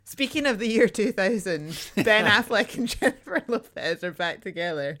Speaking of the year 2000, Ben Affleck and Jennifer Lopez are back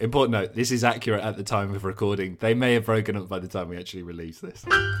together. Important note, this is accurate at the time of recording. They may have broken up by the time we actually release this.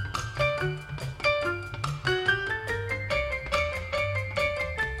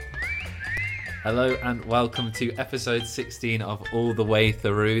 Hello and welcome to episode 16 of All the Way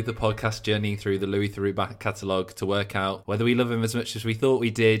Through, the podcast journeying through the Louis Theroux back catalogue to work out whether we love him as much as we thought we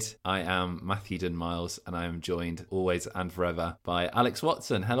did. I am Matthew Dunn-Miles and I am joined always and forever by Alex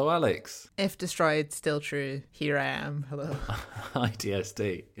Watson. Hello, Alex. If destroyed, still true. Here I am. Hello.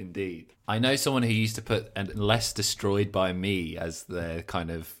 IDSD, indeed. I know someone who used to put "unless destroyed by me" as their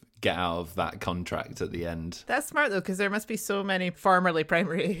kind of get out of that contract at the end. That's smart though, because there must be so many formerly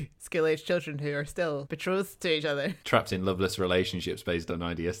primary school age children who are still betrothed to each other. Trapped in loveless relationships based on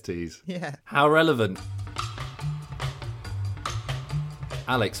IDSTs. Yeah. How relevant.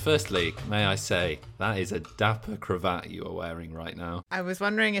 Alex, firstly, may I say, that is a dapper cravat you are wearing right now. I was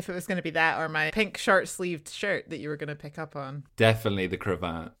wondering if it was going to be that or my pink short-sleeved shirt that you were going to pick up on. Definitely the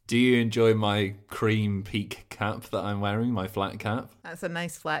cravat. Do you enjoy my cream peak cap that I'm wearing, my flat cap? That's a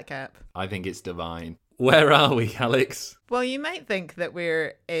nice flat cap. I think it's divine. Where are we, Alex? Well, you might think that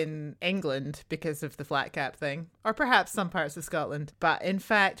we're in England because of the flat cap thing, or perhaps some parts of Scotland, but in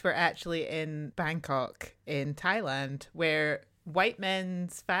fact we're actually in Bangkok in Thailand, where white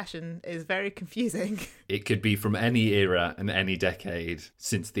men's fashion is very confusing. It could be from any era and any decade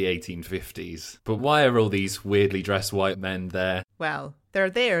since the 1850s. But why are all these weirdly dressed white men there? Well, they're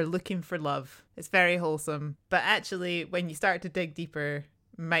there looking for love. It's very wholesome. But actually, when you start to dig deeper,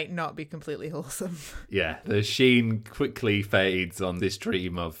 might not be completely wholesome. Yeah, the sheen quickly fades on this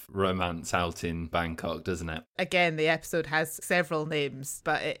dream of romance out in Bangkok, doesn't it? Again, the episode has several names,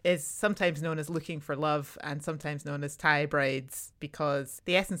 but it is sometimes known as Looking for Love and sometimes known as Thai Brides, because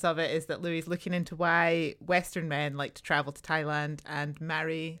the essence of it is that Louis is looking into why Western men like to travel to Thailand and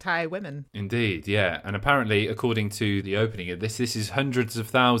marry Thai women. Indeed, yeah. And apparently, according to the opening of this is hundreds of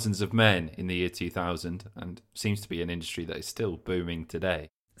thousands of men in the year 2000 and seems to be an industry that is still booming today.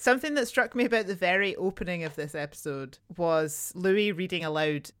 Something that struck me about the very opening of this episode was Louis reading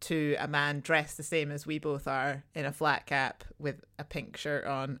aloud to a man dressed the same as we both are, in a flat cap with a pink shirt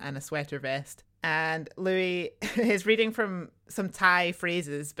on and a sweater vest. And Louis is reading from some Thai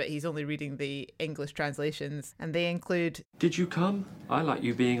phrases, but he's only reading the English translations. And they include, "Did you come? I like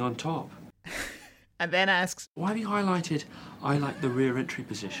you being on top." And then asks, "Why have you highlighted, I like the rear entry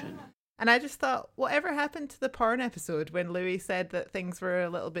position?" And I just thought, whatever happened to the porn episode when Louis said that things were a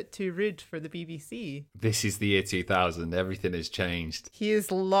little bit too rude for the BBC? This is the year 2000. Everything has changed. He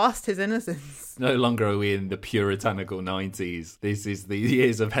has lost his innocence. No longer are we in the puritanical 90s. This is the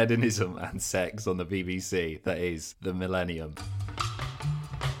years of hedonism and sex on the BBC. That is the millennium.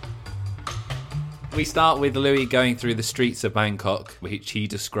 We start with Louis going through the streets of Bangkok, which he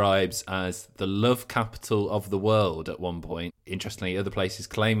describes as the love capital of the world at one point. Interestingly, other places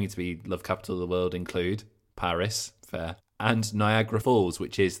claiming to be love capital of the world include Paris, fair, and Niagara Falls,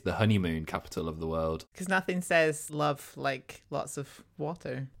 which is the honeymoon capital of the world. Because nothing says love like lots of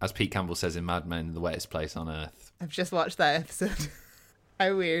water. As Pete Campbell says in Mad Men, the wettest place on earth. I've just watched that episode.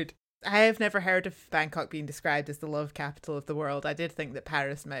 How weird. I have never heard of Bangkok being described as the love capital of the world. I did think that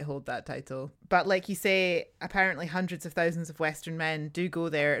Paris might hold that title. But like you say, apparently hundreds of thousands of Western men do go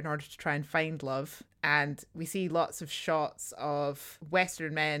there in order to try and find love. And we see lots of shots of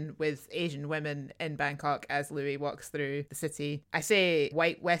Western men with Asian women in Bangkok as Louis walks through the city. I say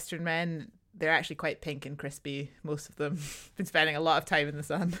white Western men. They're actually quite pink and crispy, most of them. Been spending a lot of time in the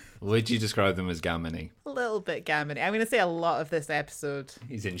sun. Would you describe them as gammony? A little bit gammony. I'm going to say a lot of this episode.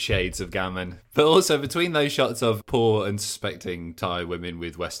 He's in shades of gammon. But also between those shots of poor and suspecting Thai women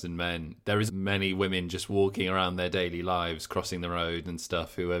with Western men, there is many women just walking around their daily lives, crossing the road and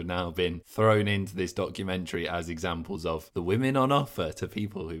stuff, who have now been thrown into this documentary as examples of the women on offer to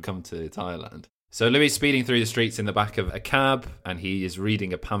people who come to Thailand. So Louis is speeding through the streets in the back of a cab and he is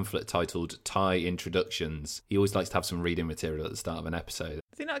reading a pamphlet titled Thai Introductions. He always likes to have some reading material at the start of an episode.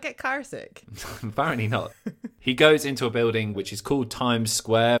 Does he not get car sick? Apparently not. He goes into a building which is called Times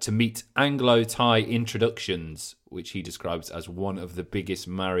Square to meet Anglo-Thai Introductions, which he describes as one of the biggest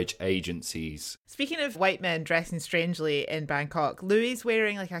marriage agencies. Speaking of white men dressing strangely in Bangkok, Louis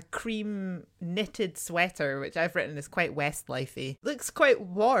wearing like a cream knitted sweater, which I've written is quite Westlifey. Looks quite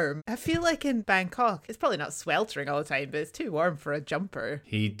warm. I feel like in Bangkok, it's probably not sweltering all the time, but it's too warm for a jumper.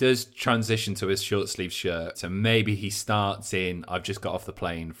 He does transition to his short sleeve shirt, so maybe he starts in, I've just got off the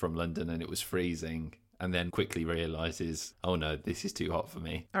plane from London and it was freezing, and then quickly realises, oh no, this is too hot for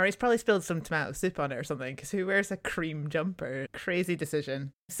me. Or he's probably spilled some tomato soup on it or something, because who wears a cream jumper? Crazy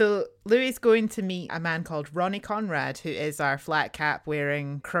decision. So Louis going to meet a man called Ronnie Conrad, who is our flat cap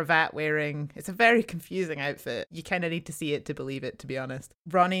wearing, cravat wearing. It's a very confusing outfit. You kind of need to see it to believe it, to be honest.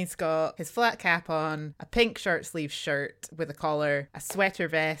 Ronnie's got his flat cap on, a pink short sleeve shirt with a collar, a sweater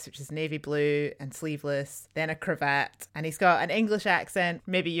vest, which is navy blue and sleeveless, then a cravat, and he's got an English accent.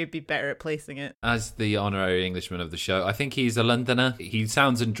 Maybe you'd be better at placing it. As the honorary Englishman of the show, I think he's a Londoner. He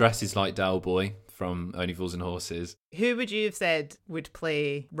sounds and dresses like Del Boy from Only Fools and Horses. Who would you have said would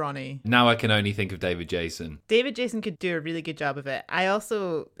play Ronnie? Now I can only think of David Jason. David Jason could do a really good job of it. I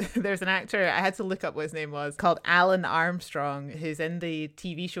also, there's an actor, I had to look up what his name was, called Alan Armstrong, who's in the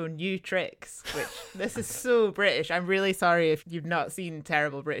TV show New Tricks, which, this is so British. I'm really sorry if you've not seen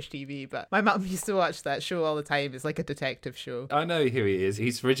terrible British TV, but my mum used to watch that show all the time. It's like a detective show. I know who he is.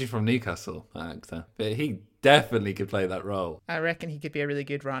 He's originally from Newcastle, that actor. But he definitely could play that role. I reckon he could be a really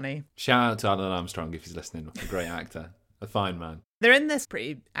good Ronnie. Shout out to Alan Armstrong if he's listening. A great actor. A fine man. They're in this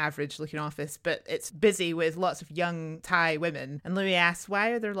pretty average looking office, but it's busy with lots of young Thai women. And Louis asks, why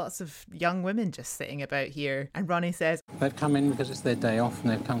are there lots of young women just sitting about here? And Ronnie says, they've come in because it's their day off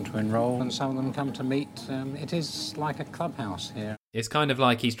and they've come to enrol, and some of them come to meet. It is like a clubhouse here. It's kind of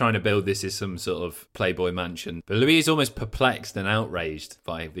like he's trying to build this as some sort of Playboy mansion. But Louis is almost perplexed and outraged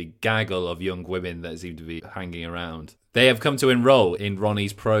by the gaggle of young women that seem to be hanging around. They have come to enrol in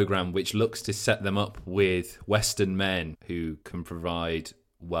Ronnie's program, which looks to set them up with Western men who can provide,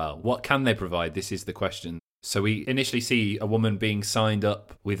 well, what can they provide? This is the question. So we initially see a woman being signed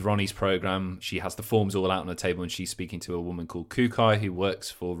up with Ronnie's program. She has the forms all out on the table and she's speaking to a woman called Kukai who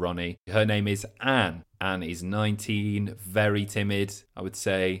works for Ronnie. Her name is Anne. Anne is 19, very timid, I would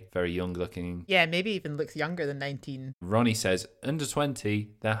say, very young looking. Yeah, maybe even looks younger than 19. Ronnie says, under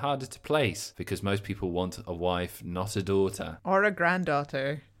 20, they're harder to place because most people want a wife, not a daughter. Or a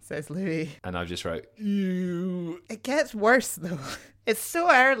granddaughter, says Louis. And I just wrote, ew. It gets worse though. It's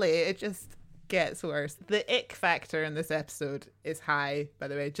so early, it just gets worse. The ick factor in this episode is high, by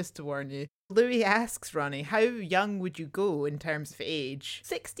the way, just to warn you. Louis asks Ronnie, how young would you go in terms of age?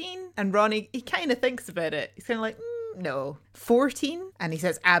 16? And Ronnie, he kind of thinks about it. He's kind of like, no. 14? And he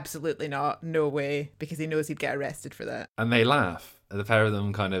says, absolutely not. No way. Because he knows he'd get arrested for that. And they laugh. The pair of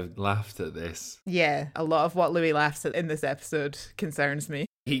them kind of laughed at this. Yeah, a lot of what Louis laughs at in this episode concerns me.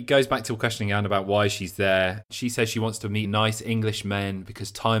 He goes back to questioning Anne about why she's there. She says she wants to meet nice English men because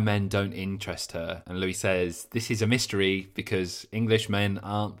Thai men don't interest her. And Louis says, this is a mystery because English men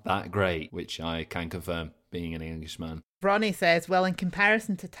aren't that great, which I can confirm, being an Englishman. Ronnie says, well, in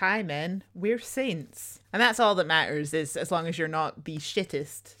comparison to Thai men, we're saints. And that's all that matters, is as long as you're not the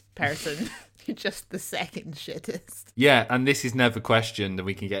shittest person. You're just the second shittest. Yeah, and this is never questioned, and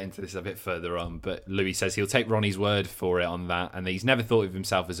we can get into this a bit further on, but Louis says he'll take Ronnie's word for it on that, and he's never thought of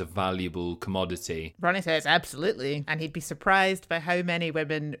himself as a valuable commodity. Ronnie says, absolutely, and he'd be surprised by how many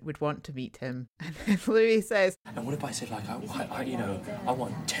women would want to meet him. And then Louis says, and what if I said, like, I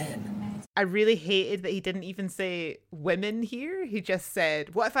want 10? I really hated that he didn't even say women here. He just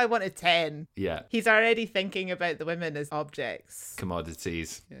said, what if I wanted 10? Yeah. He's already thinking about the women as objects.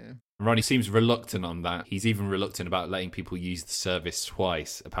 Commodities. Yeah. Ronnie seems reluctant on that. He's even reluctant about letting people use the service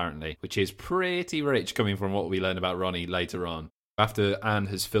twice, apparently, which is pretty rich coming from what we learn about Ronnie later on. After Anne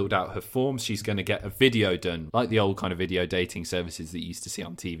has filled out her forms, she's going to get a video done, like the old kind of video dating services that you used to see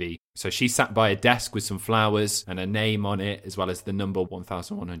on TV. So she sat by a desk with some flowers and a name on it, as well as the number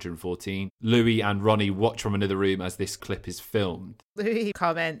 1114. Louis and Ronnie watch from another room as this clip is filmed. Louis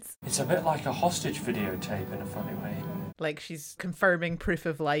comments, It's a bit like a hostage videotape in a funny way. like she's confirming proof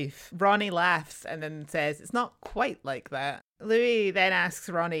of life. Ronnie laughs and then says, it's not quite like that. Louis then asks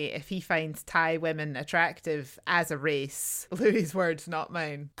Ronnie if he finds Thai women attractive as a race. Louis's words, not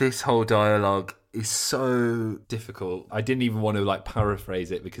mine. This whole dialogue is so difficult. I didn't even want to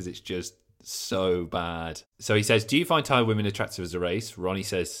paraphrase it because it's just so bad. So he says, do you find Thai women attractive as a race? Ronnie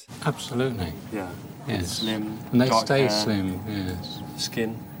says, Absolutely. Yeah. Yes. Slim. And they dark stay hair, slim, yes.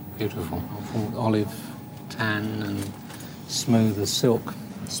 Skin. Beautiful. Olive tan and smooth as silk.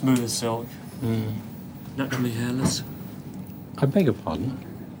 Smooth as silk. Naturally hairless. I beg your pardon?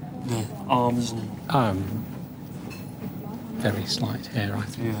 The arms and... Very slight hair, I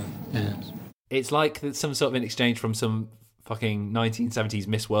think. Yeah. Yes. it's like some sort of an exchange from some fucking 1970s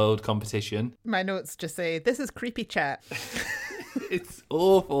Miss World competition. My notes just say, this is creepy chat. It's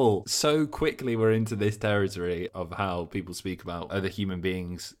awful. So quickly we're into this territory of how people speak about other human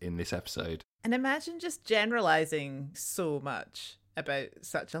beings in this episode. And imagine just generalizing so much. about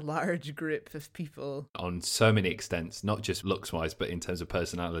such a large group of people. On so many extents, not just looks-wise, but in terms of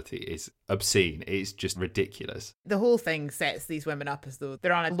personality, is obscene. It's just ridiculous. The whole thing sets these women up as though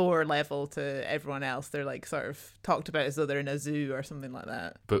they're on a lower level to everyone else. They're like sort of talked about as though they're in a zoo or something like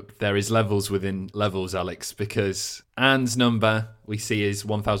that. But there is levels within levels, Alex, because Anne's number we see is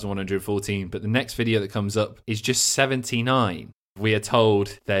 1,114, but the next video that comes up is just 79. We are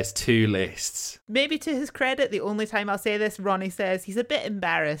told there's 2 lists. Maybe to his credit, the only time I'll say this, Ronnie says he's a bit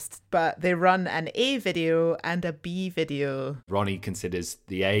embarrassed, but they run an A video and a B video. Ronnie considers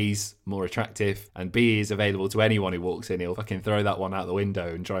the A's more attractive, and B is available to anyone who walks in. He'll fucking throw that one out the window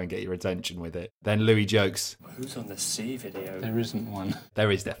and try and get your attention with it. Then Louis jokes, Who's on the C video? There isn't one.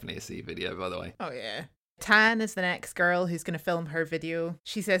 there is definitely a C video, by the way. Oh, yeah. Tan is the next girl who's going to film her video.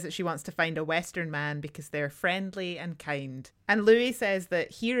 She says that she wants to find a Western man because they're friendly and kind. And Louis says that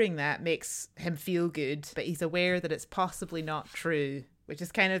hearing that makes him feel good, but he's aware that it's possibly not true, which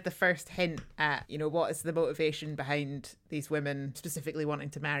is kind of the first hint at, you know, what is the motivation behind these women specifically wanting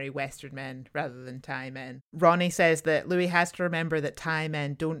to marry Western men rather than Thai men. Ronnie says that Louis has to remember that Thai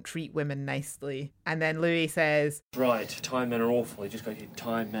men don't treat women nicely. And then Louis says, Right, Thai men are awful. You just got to keep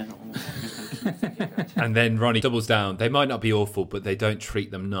Thai men awful. And then Ronnie doubles down. They might not be awful, but they don't treat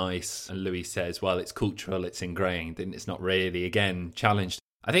them nice. And Louis says, well, it's cultural, it's ingrained, and it's not really, again, challenged.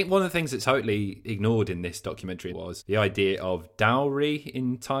 I think one of the things that's totally ignored in this documentary was the idea of dowry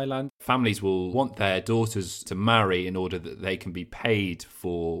in Thailand. Families will want their daughters to marry in order that they can be paid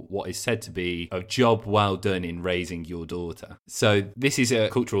for what is said to be a job well done in raising your daughter. So this is a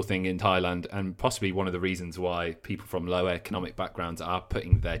cultural thing in Thailand, and possibly one of the reasons why people from low economic backgrounds are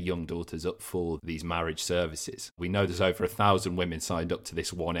putting their young daughters up for these marriage services. We know there's over 1,000 women signed up to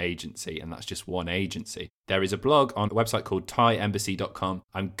this one agency, and that's just one agency. There is a blog on a website called thaiembassy.com.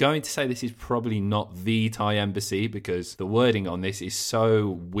 I'm going to say this is probably not the Thai embassy because the wording on this is so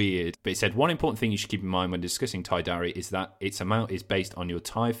weird. But it said one important thing you should keep in mind when discussing Thai dowry is that its amount is based on your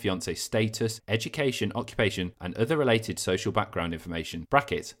Thai fiancé status, education, occupation, and other related social background information,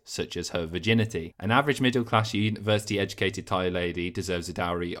 brackets, such as her virginity. An average middle-class university-educated Thai lady deserves a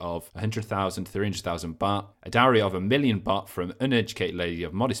dowry of 100,000 to 300,000 baht. A dowry of 1 million baht from an uneducated lady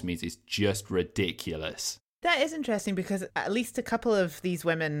of modest means is just ridiculous. that is interesting because at least a couple of these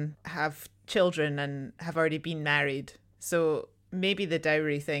women have children and have already been married. So maybe the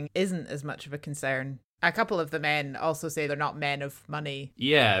dowry thing isn't as much of a concern. A couple of the men also say they're not men of money.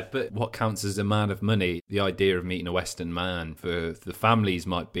 Yeah, but what counts as a man of money? The idea of meeting a Western man for the families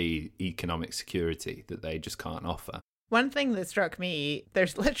might be economic security that they just can't offer. One thing that struck me,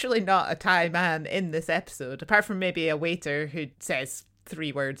 there's literally not a Thai man in this episode, apart from maybe a waiter who says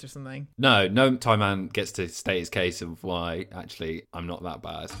 3 words or something. No Thai man gets to state his case of why, actually, I'm not that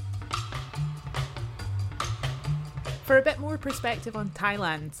bad. For a bit more perspective on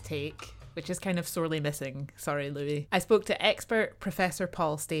Thailand's take, which is kind of sorely missing, sorry Louis, I spoke to expert Professor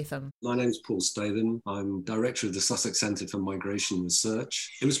Paul Statham. My name's Paul Statham. I'm director of the Sussex Centre for Migration Research.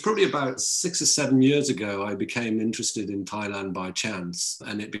 It was probably about 6 or 7 years ago I became interested in Thailand by chance,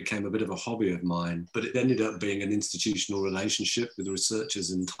 and it became a bit of a hobby of mine. But it ended up being an institutional relationship with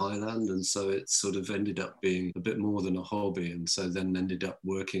researchers in Thailand, and so it sort of ended up being a bit more than a hobby, and so then ended up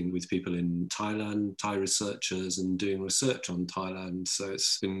working with people in Thailand, Thai researchers, and doing research on Thailand. So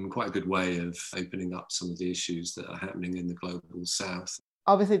it's been quite a good way of opening up some of the issues that are happening in the global south.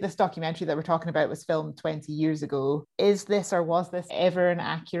 Obviously, this documentary that we're talking about was filmed 20 years ago. Is this or was this ever an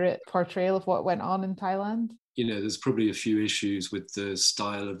accurate portrayal of what went on in Thailand? You know, there's probably a few issues with the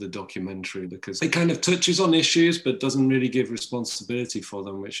style of the documentary because it kind of touches on issues but doesn't really give responsibility for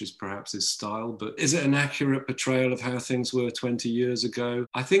them, which is perhaps his style. But is it an accurate portrayal of how things were 20 years ago?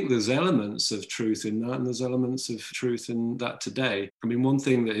 I think there's elements of truth in that, and there's elements of truth in that today. I mean, one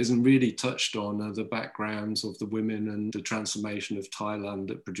thing that isn't really touched on are the backgrounds of the women and the transformation of Thailand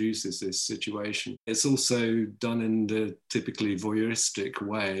that produces this situation. It's also done in the typically voyeuristic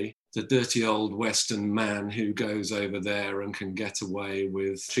way. The dirty old Western man who goes over there and can get away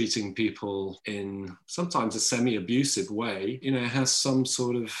with treating people in sometimes a semi-abusive way, you know, has some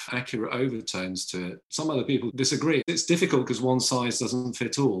sort of accurate overtones to it. Some other people disagree. It's difficult because one size doesn't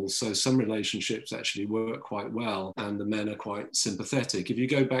fit all. So some relationships actually work quite well and the men are quite sympathetic. If you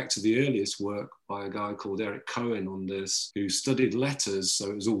go back to the earliest work by a guy called Eric Cohen on this, who studied letters, so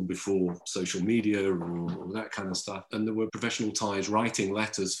it was all before social media or that kind of stuff, and there were professional Thais writing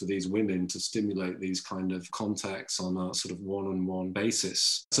letters for these these women to stimulate these kind of contacts on a sort of one-on-one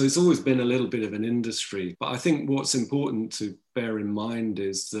basis. So it's always been a little bit of an industry. But I think what's important to bear in mind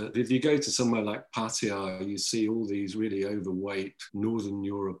is that if you go to somewhere like Pattaya, you see all these really overweight Northern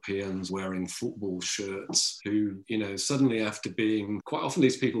Europeans wearing football shirts who, you know, suddenly after being, quite often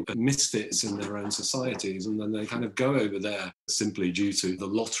these people are misfits in their own societies, and then they kind of go over there simply due to the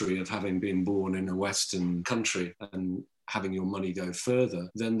lottery of having been born in a Western country and having your money go further,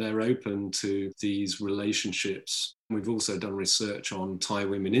 then they're open to these relationships. We've also done research on Thai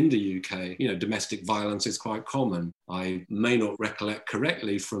women in the UK. You know, domestic violence is quite common. I may not recollect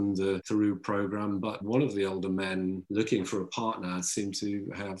correctly from the Through program, but one of the older men looking for a partner seemed to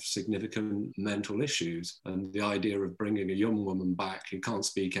have significant mental issues. And the idea of bringing a young woman back who can't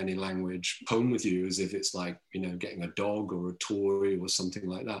speak any language home with you as if it's like, you know, getting a dog or a toy or something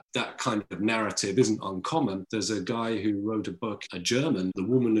like that. That kind of narrative isn't uncommon. There's a guy who wrote a book, a German, The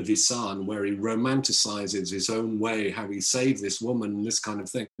Woman of Isan, where he romanticizes his own way, how he saved this woman and this kind of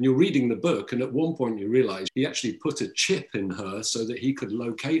thing. And you're reading the book, and at one point you realize he actually put a chip in her so that he could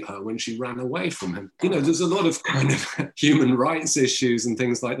locate her when she ran away from him. You know, there's a lot of kind of human rights issues and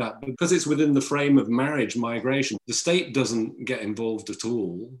things like that. But because it's within the frame of marriage migration, the state doesn't get involved at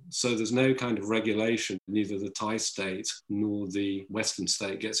all. So there's no kind of regulation. Neither the Thai state nor the Western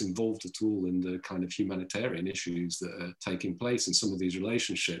state gets involved at all in the kind of humanitarian issues that are taking place in some of these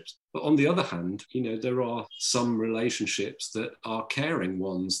relationships. But on the other hand, you know, there are some relationships that are caring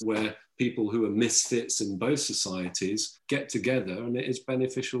ones where people who are misfits in both societies get together and it is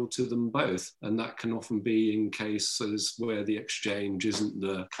beneficial to them both. And that can often be in cases where the exchange isn't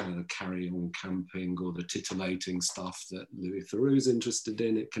the kind of carry-on camping or the titillating stuff that Louis Theroux is interested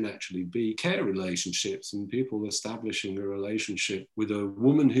in. It can actually be care relationships and people establishing a relationship with a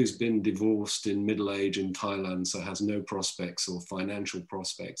woman who's been divorced in middle age in Thailand, so has no prospects or financial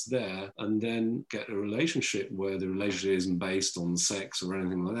prospects there, and then get a relationship where the relationship isn't based on sex or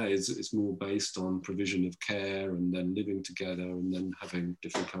anything like that. It's more based on provision of care and then living together and then having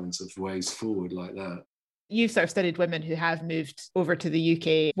different kinds of ways forward like that. You've sort of studied women who have moved over to the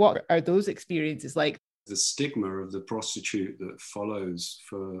UK. What are those experiences like? The stigma of the prostitute that follows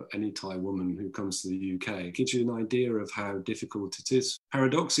for any Thai woman who comes to the UK gives you an idea of how difficult it is.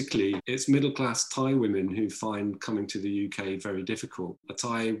 Paradoxically, it's middle-class Thai women who find coming to the UK very difficult. A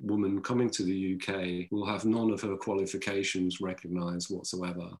Thai woman coming to the UK will have none of her qualifications recognised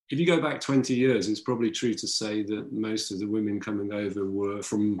whatsoever. If you go back 20 years, it's probably true to say that most of the women coming over were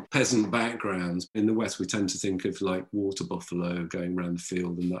from peasant backgrounds. In the West, we tend to think of like water buffalo going around the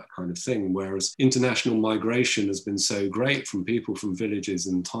field and that kind of thing, whereas international migration has been so great from people from villages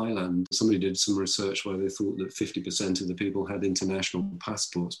in Thailand. Somebody did some research where they thought that 50% of the people had international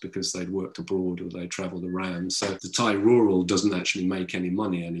passports because they'd worked abroad or they travelled around. So the Thai rural doesn't actually make any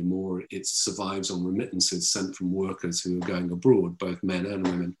money anymore. It survives on remittances sent from workers who are going abroad, both men and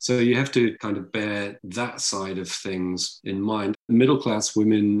women. So you have to kind of bear that side of things in mind. Middle-class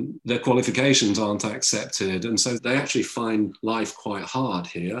women, their qualifications aren't accepted, and so they actually find life quite hard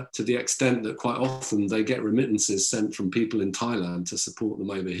here, to the extent that quite often they get remittances sent from people in Thailand to support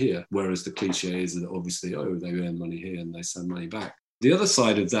them over here, whereas the cliche is that obviously, oh, they earn money here and they send money back. The other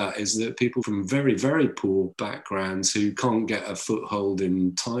side of that is that people from very, very poor backgrounds who can't get a foothold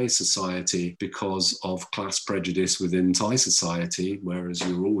in Thai society because of class prejudice within Thai society, whereas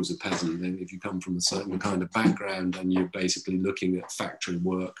you're always a peasant. And if you come from a certain kind of background and you're basically looking at factory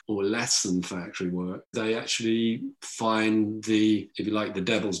work or less than factory work, they actually find the, if you like, the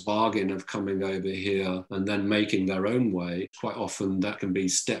devil's bargain of coming over here and then making their own way. Quite often that can be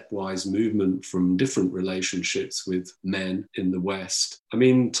stepwise movement from different relationships with men in the West. I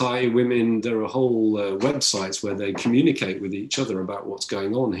mean, Thai women, there are whole websites where they communicate with each other about what's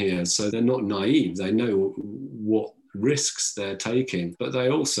going on here. So they're not naive. They know what risks they're taking, but they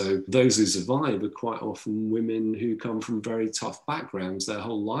also, those who survive are quite often women who come from very tough backgrounds. Their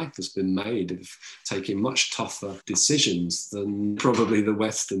whole life has been made of taking much tougher decisions than probably the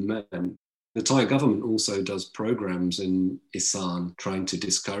Western men. The Thai government also does programs in Isan trying to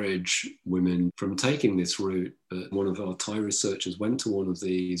discourage women from taking this route. But one of our Thai researchers went to one of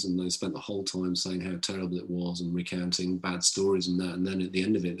these and they spent the whole time saying how terrible it was and recounting bad stories and that. And then at the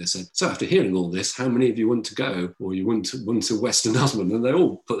end of it, they said, so after hearing all this, how many of you want to go? Or you want a Western husband? And they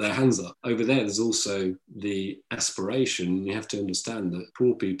all put their hands up. Over there, there's also the aspiration. You have to understand that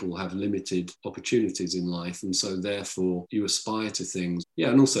poor people have limited opportunities in life. And so therefore you aspire to things.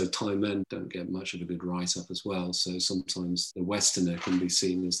 Yeah, and also Thai men don't get much of a good write-up as well. So sometimes the Westerner can be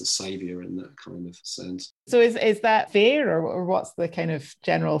seen as the saviour in that kind of sense. So is Is that fair, or what's the kind of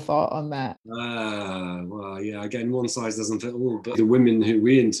general thought on that? Well, yeah, again, one size doesn't fit all, but the women who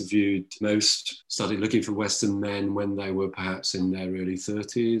we interviewed most started looking for Western men when they were perhaps in their early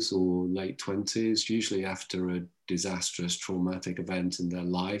 30s or late 20s, usually after a disastrous, traumatic event in their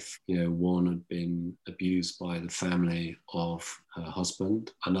life. One had been abused by the family of her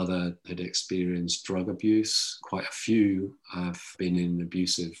husband. Another had experienced drug abuse. Quite a few have been in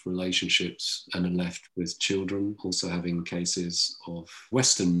abusive relationships and are left with children. Also having cases of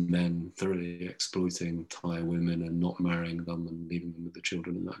Western men thoroughly exploiting Thai women and not marrying them and leaving them with the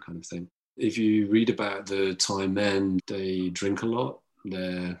children and that kind of thing. If you read about the Thai men, they drink a lot.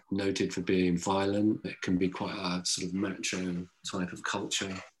 They're noted for being violent. It can be quite a sort of macho type of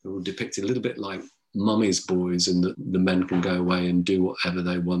culture. They're all depicted a little bit like mummy's boys, in that the men can go away and do whatever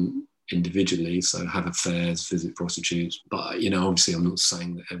they want individually, so have affairs, visit prostitutes. But, obviously I'm not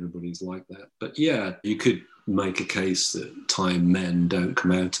saying that everybody's like that. But yeah, you could make a case that Thai men don't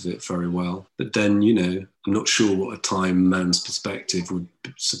come out of it very well. But then, I'm not sure what a Thai man's perspective would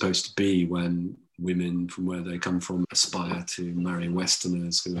be supposed to be when women from where they come from aspire to marry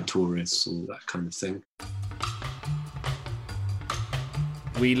Westerners who are tourists or that kind of thing.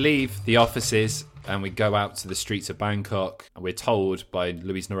 We leave the offices and we go out to the streets of Bangkok, and we're told by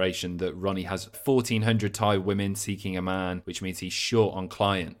Louis' narration that Ronnie has 1,400 Thai women seeking a man, which means he's short on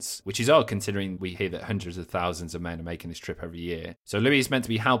clients, which is odd considering we hear that hundreds of thousands of men are making this trip every year. So Louis is meant to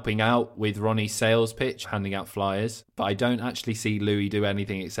be helping out with Ronnie's sales pitch, handing out flyers, but I don't actually see Louis do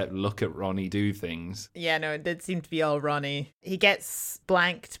anything except look at Ronnie do things. Yeah, no, it did seem to be all Ronnie. He gets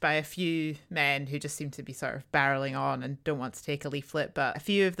blanked by a few men who just seem to be sort of barreling on and don't want to take a leaflet, but a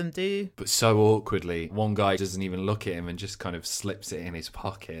few of them do. But so awkwardly. One guy doesn't even look at him and just kind of slips it in his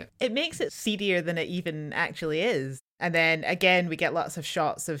pocket. It makes it seedier than it even actually is. And then again, we get lots of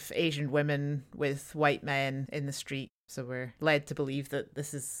shots of Asian women with white men in the street. So we're led to believe that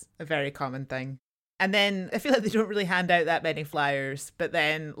this is a very common thing. And then I feel like they don't really hand out that many flyers, but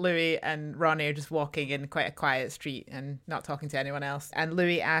then Louis and Ronnie are just walking in quite a quiet street and not talking to anyone else. And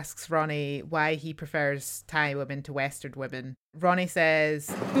Louis asks Ronnie why he prefers Thai women to Western women. Ronnie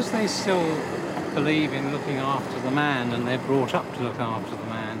says, because they still believe in looking after the man, and they're brought up to look after the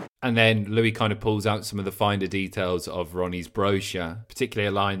man. And then Louis kind of pulls out some of the finer details of Ronnie's brochure, particularly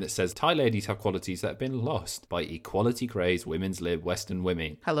a line that says, Thai ladies have qualities that have been lost by equality-crazed women's lib Western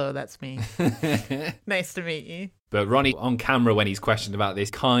women. Hello, that's me. Nice to meet you. But Ronnie, on camera, when he's questioned about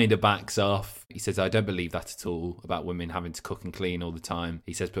this, kind of backs off. He says, I don't believe that at all, about women having to cook and clean all the time.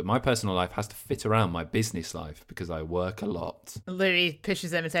 He says, but my personal life has to fit around my business life because I work a lot. Louis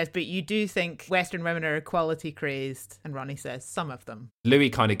pushes him and says, but you do think Western women are equality crazed? And Ronnie says, some of them. Louis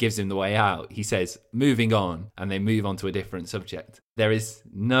kind of gives him the way out. He says, moving on, and they move on to a different subject. There is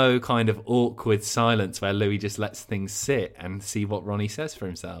no kind of awkward silence where Louis just lets things sit and see what Ronnie says for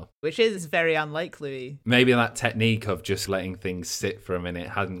himself. Which is very unlike Louis. Maybe that technique of just letting things sit for a minute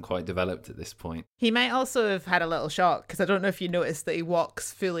hadn't quite developed at this point. He might also have had a little shock, because I don't know if you noticed that he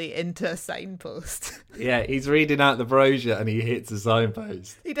walks fully into a signpost. Yeah, he's reading out the brochure and he hits a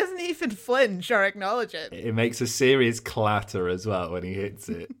signpost. He doesn't even flinch or acknowledge it. It makes a serious clatter as well when he hits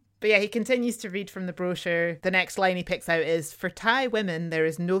it. But yeah, he continues to read from the brochure. The next line he picks out is, for Thai women, there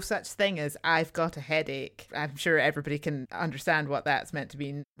is no such thing as I've got a headache. I'm sure everybody can understand what that's meant to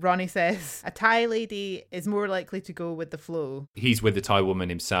mean. Ronnie says, a Thai lady is more likely to go with the flow. He's with the Thai woman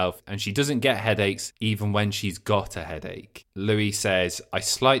himself, and she doesn't get headaches even when she's got a headache. Louis says, I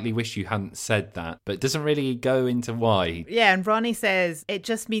slightly wish you hadn't said that, but doesn't really go into why. Yeah, and Ronnie says, it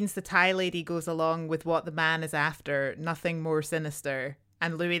just means the Thai lady goes along with what the man is after, nothing more sinister.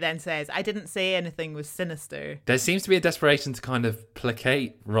 And Louis then says, I didn't say anything was sinister. There seems to be a desperation to kind of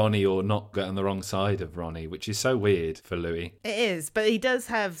placate Ronnie or not get on the wrong side of Ronnie, which is so weird for Louis. It is, but he does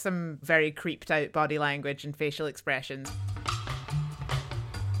have some very creeped out body language and facial expressions.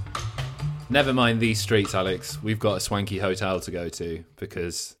 Never mind these streets, Alex. We've got a swanky hotel to go to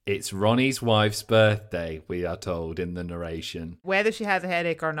because it's Ronnie's wife's birthday, we are told in the narration. Whether she has a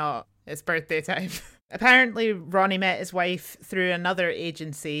headache or not, it's birthday time. Apparently, Ronnie met his wife through another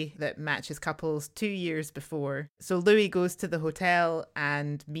agency that matches couples 2 years before. So Louis goes to the hotel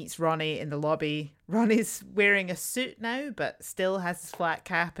and meets Ronnie in the lobby. Ronnie's wearing a suit now, but still has his flat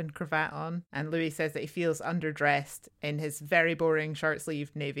cap and cravat on. And Louis says that he feels underdressed in his very boring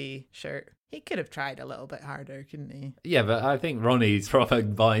short-sleeved navy shirt. He could have tried a little bit harder, couldn't he? Yeah, but I think Ronnie's from a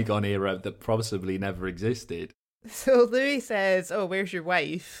bygone era that possibly never existed. So Louis says, oh, where's your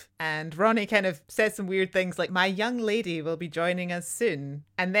wife? And Ronnie kind of says some weird things like, my young lady will be joining us soon.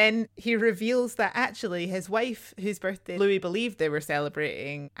 And then he reveals that actually his wife, whose birthday Louis believed they were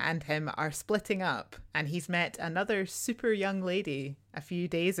celebrating, and him are splitting up. And he's met another super young lady a few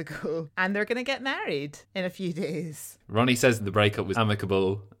days ago. And they're going to get married in a few days. Ronnie says the breakup was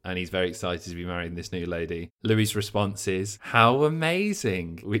amicable and he's very excited to be marrying this new lady. Louis' response is, how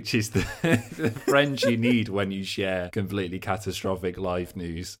amazing, which is the friend you need when you share completely catastrophic life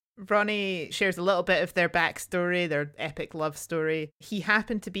news. Ronnie shares a little bit of their backstory, their epic love story. He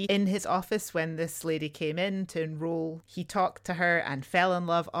happened to be in his office when this lady came in to enroll. He talked to her and fell in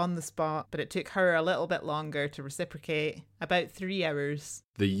love on the spot, but it took her a little bit longer to reciprocate, about 3 hours.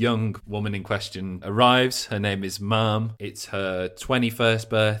 The young woman in question arrives. Her name is Mom. It's her 21st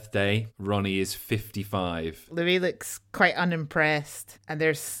birthday. Ronnie is 55. Louis looks quite unimpressed, and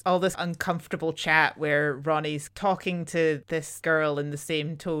there's all this uncomfortable chat where Ronnie's talking to this girl in the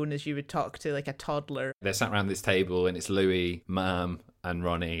same tone as you would talk to like a toddler. They're sat around this table and it's Louis, Mom, and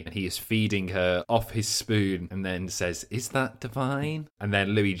Ronnie, and he is feeding her off his spoon and then says, is that divine? And then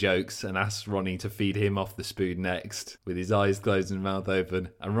Louis jokes and asks Ronnie to feed him off the spoon next with his eyes closed and mouth open,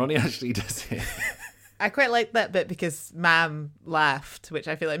 and Ronnie actually does it. I quite liked that bit because Mam laughed, which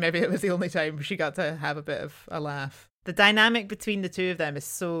I feel like maybe it was the only time she got to have a bit of a laugh. The dynamic between the two of them is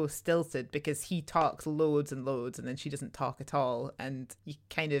so stilted because he talks loads and loads and then she doesn't talk at all, and you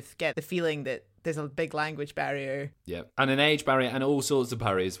kind of get the feeling that there's a big language barrier. Yeah, and an age barrier and all sorts of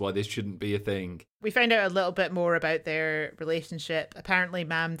barriers why this shouldn't be a thing. We found out a little bit more about their relationship. Apparently,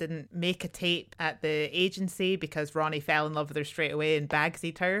 Mam didn't make a tape at the agency because Ronnie fell in love with her straight away and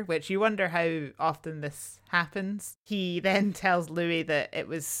bagsied her, which you wonder how often this happens. He then tells Louis that it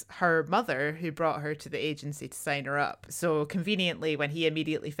was her mother who brought her to the agency to sign her up. So conveniently, when he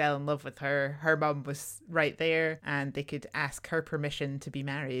immediately fell in love with her, her mum was right there and they could ask her permission to be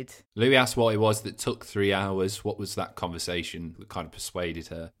married. Louis asked what it was that took 3 hours. What was that conversation that kind of persuaded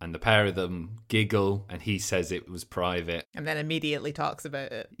her? And the pair of them giggle and he says it was private. And then immediately talks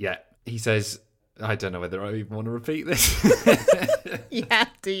about it. Yeah, he says, I don't know whether I even want to repeat this. You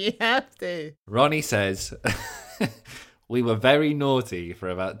have to. Ronnie says, we were very naughty for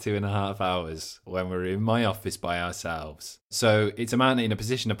about 2.5 hours when we were in my office by ourselves. So it's a man in a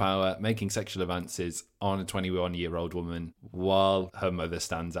position of power making sexual advances on a 21-year-old woman while her mother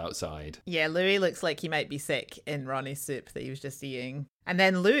stands outside. Yeah, Louis looks like he might be sick in Ronnie's soup that he was just eating. And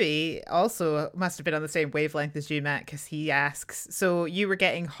then Louis also must have been on the same wavelength as you, Matt, because he asks, so you were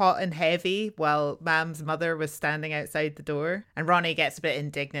getting hot and heavy while Mam's mother was standing outside the door? And Ronnie gets a bit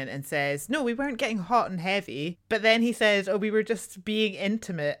indignant and says, no, we weren't getting hot and heavy. But then he says, oh, we were just being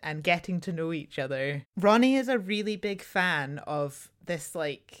intimate and getting to know each other. Ronnie is a really big fan of this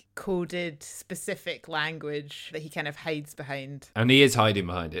like coded specific language that he kind of hides behind. And he is hiding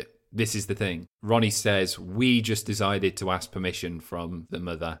behind it. This is the thing. Ronnie says, we just decided to ask permission from the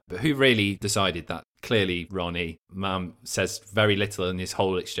mother. But who really decided that? Clearly, Ronnie. Mum says very little in this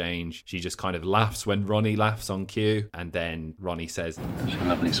whole exchange. She just kind of laughs when Ronnie laughs on cue. And then Ronnie says, It's a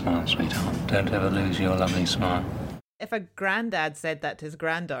lovely smile, sweetheart. Don't ever lose your lovely smile. If a granddad said that to his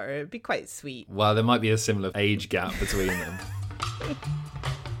granddaughter, it would be quite sweet. well, there might be a similar age gap between them.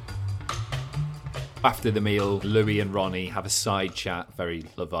 After the meal, Louis and Ronnie have a side chat, very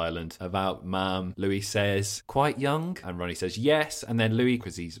Love Island, about Mam. Louis says, quite young? And Ronnie says, yes. And then Louis,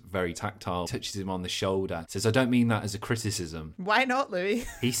 because he's very tactile, touches him on the shoulder, says, I don't mean that as a criticism. Why not, Louis?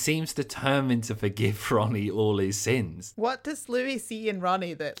 He seems determined to forgive Ronnie all his sins. What does Louis see in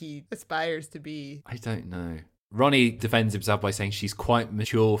Ronnie that he aspires to be? I don't know. Ronnie defends himself by saying she's quite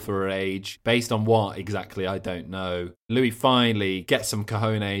mature for her age. Based on what exactly, I don't know. Louis finally gets some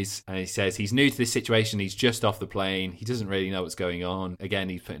cojones and he says he's new to this situation. He's just off the plane. He doesn't really know what's going on. Again,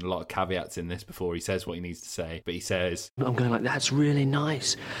 he's putting a lot of caveats in this before he says what he needs to say. But he says, I'm going like, that's really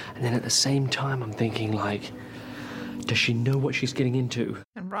nice. And then at the same time, I'm thinking like, does she know what she's getting into?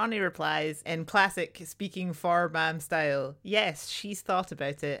 And Ronnie replies in classic speaking for Mam style, yes, she's thought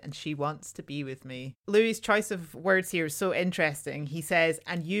about it and she wants to be with me. Louis' choice of words here is so interesting. He says,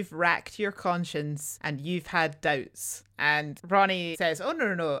 and you've racked your conscience and you've had doubts. And Ronnie says, oh,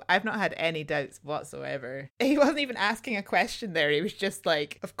 no, I've not had any doubts whatsoever. He wasn't even asking a question there. He was just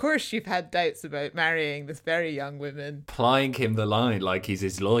like, of course you've had doubts about marrying this very young woman. applying him the line like he's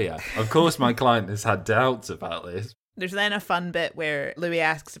his lawyer. Of course my client has had doubts about this. There's then a fun bit where Louis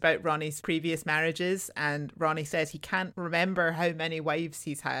asks about Ronnie's previous marriages and Ronnie says he can't remember how many wives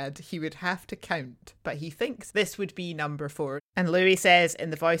he's had. He would have to count, but he thinks this would be number 4. And Louis says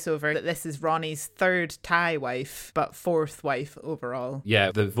in the voiceover that this is Ronnie's 3rd Thai wife, but fourth wife overall.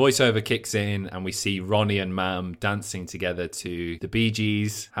 Yeah, the voiceover kicks in and we see Ronnie and Mam dancing together to the Bee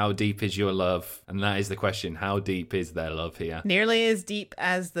Gees, How Deep Is Your Love? And that is the question, how deep is their love here? Nearly as deep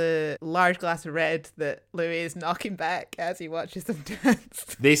as the large glass of red that Louis is knocking back as he watches them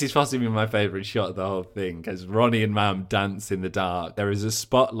dance. This is possibly my favourite shot of the whole thing, because Ronnie and Mam dance in the dark. There is a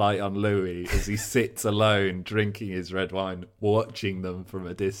spotlight on Louis as he sits alone drinking his red wine, watching them from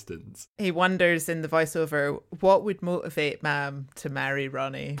a distance. He wonders in the voiceover, what would motivate Mam to marry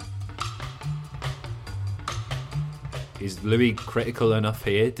Ronnie? Is Louis critical enough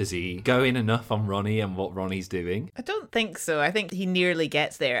here? Does he go in enough on Ronnie and what Ronnie's doing? I don't think so. I think he nearly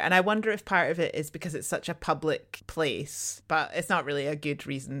gets there. And I wonder if part of it is because it's such a public place. But it's not really a good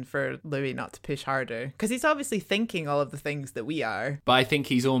reason for Louis not to push harder. Because he's obviously thinking all of the things that we are. But I think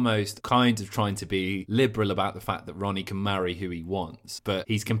he's almost kind of trying to be liberal about the fact that Ronnie can marry who he wants. But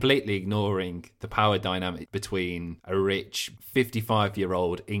he's completely ignoring the power dynamic between a rich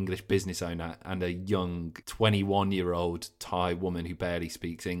 55-year-old English business owner and a young 21-year-old Thai woman who barely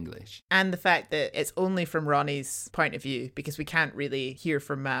speaks English. And the fact that it's only from Ronnie's point of view, because we can't really hear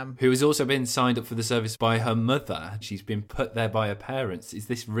from Mam. Who has also been signed up for the service by her mother. She's been put there by her parents. Is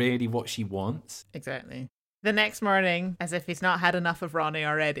this really what she wants? Exactly. The next morning, as if he's not had enough of Ronnie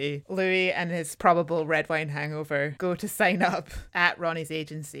already, Louis and his probable red wine hangover go to sign up at Ronnie's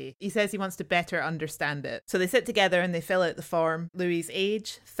agency. He says he wants to better understand it. So they sit together and they fill out the form. Louis'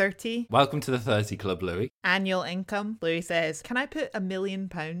 age, 30. Welcome to the 30 Club, Louis. Annual income. Louis says, can I put £1 million?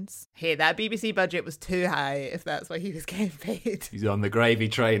 Hey, that BBC budget was too high if that's what he was getting paid. He's on the gravy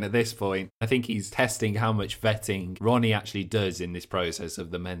train at this point. I think he's testing how much vetting Ronnie actually does in this process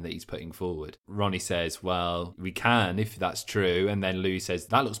of the men that he's putting forward. Ronnie says, well, we can if that's true. And then Louis says,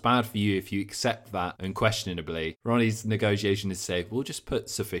 that looks bad for you if you accept that unquestionably. Ronnie's negotiation is safe. We'll just put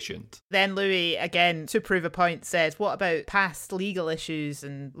sufficient. Then Louis, again, to prove a point, says, what about past legal issues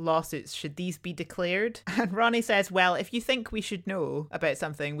and lawsuits? Should these be declared? And Ronnie says, well, if you think we should know about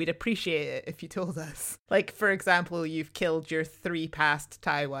something, we'd appreciate it if you told us. Like, for example, you've killed your 3 past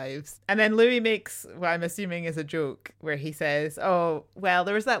Thai wives. And then Louis makes what I'm assuming is a joke where he says, oh, well,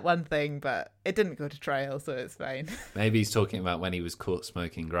 there was that one thing, but it didn't go to trial, so it's fine. Maybe he's talking about when he was caught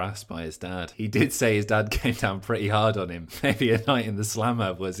smoking grass by his dad. He did say his dad came down pretty hard on him. Maybe a night in the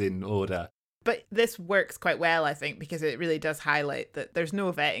slammer was in order. But this works quite well, I think, because it really does highlight that there's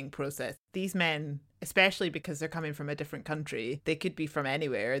no vetting process. These men, especially because they're coming from a different country, they could be from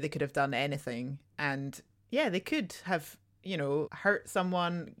anywhere. They could have done anything. And yeah, they could have, you know, hurt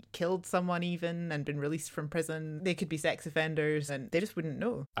someone, killed someone even, and been released from prison. They could be sex offenders and they just wouldn't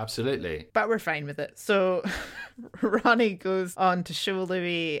know. Absolutely. But we're fine with it. So Ronnie goes on to show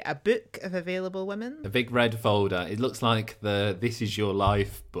Louis a book of available women. A big red folder. It looks like the This Is Your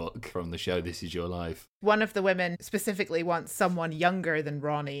Life book from the show This Is Your Life. One of the women specifically wants someone younger than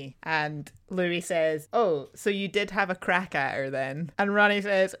Ronnie, and Louis says, oh, so you did have a crack at her then? And Ronnie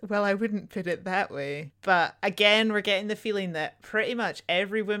says, well, I wouldn't put it that way. But again, we're getting the feeling that pretty much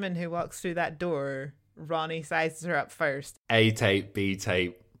every woman who walks through that door, Ronnie sizes her up first. A tape, B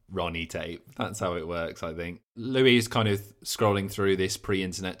tape, Ronnie tape. That's how it works, I think. Louis is kind of scrolling through this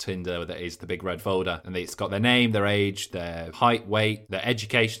pre-internet Tinder that is the big red folder, and it's got their name, their age, their height, weight, their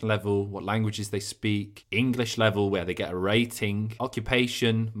education level, what languages they speak, English level where they get a rating,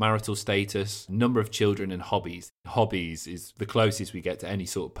 occupation, marital status, number of children, and hobbies. Hobbies is the closest we get to any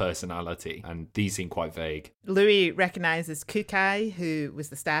sort of personality, and these seem quite vague. Louis recognises Kukai, who was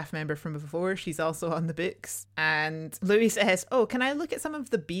the staff member from before. She's also on the books. And Louis says, oh, can I look at some of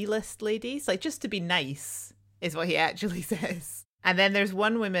the B-list ladies? Like, just to be nice, is what he actually says. And then there's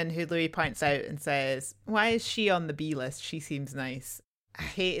one woman who Louis points out and says, why is she on the B list? She seems nice. I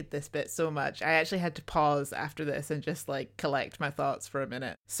hated this bit so much. I actually had to pause after this and just like collect my thoughts for a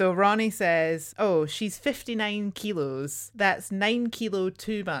minute. So Ronnie says, oh, she's 59 kilos. That's 9 kilo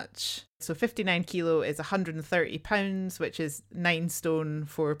too much. So 59 kilo is 130 pounds, which is 9 stone,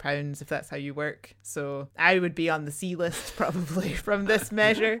 4 pounds, if that's how you work. So I would be on the C list probably from this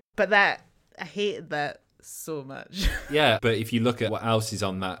measure. But I hated that so much. Yeah, but if you look at what else is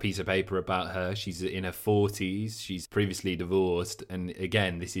on that piece of paper about her, she's in her 40s, she's previously divorced, and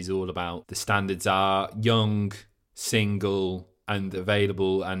again, this is all about the standards are young, single, and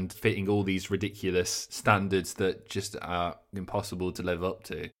available, and fitting all these ridiculous standards that just are impossible to live up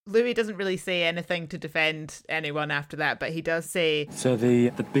to. Louis doesn't really say anything to defend anyone after that, but he does say... So the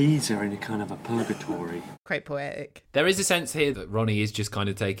bees are in a kind of a purgatory. Quite poetic. There is a sense here that Ronnie is just kind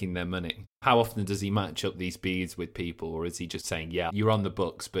of taking their money. How often does he match up these beads with people, or is he just saying, yeah, you're on the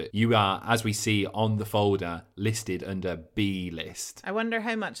books, but you are, as we see on the folder, listed under B list? I wonder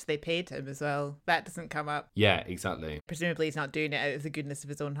how much they paid him as well. That doesn't come up. Yeah, exactly. Presumably he's not doing it out of the goodness of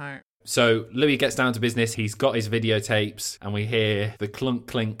his own heart. So Louis gets down to business. He's got his videotapes, and we hear the clunk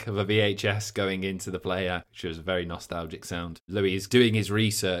clink of a VHS going into the player, which is a very nostalgic sound. Louis is doing his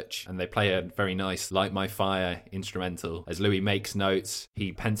research, and they play a very nice Light My Fire instrumental. As Louis makes notes,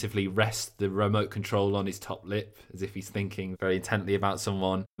 he pensively rests the remote control on his top lip, as if he's thinking very intently about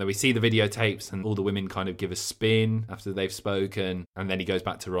someone. Then we see the videotapes, and all the women kind of give a spin after they've spoken, and then he goes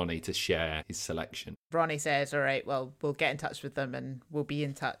back to Ronnie to share his selection. Ronnie says, all right, well, we'll get in touch with them and we'll be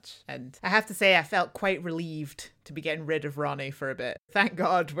in touch. And I have to say, I felt quite relieved to be getting rid of Ronnie for a bit. Thank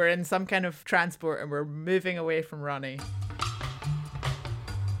God we're in some kind of transport and we're moving away from Ronnie.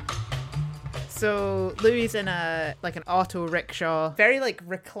 So Louis in an auto rickshaw, very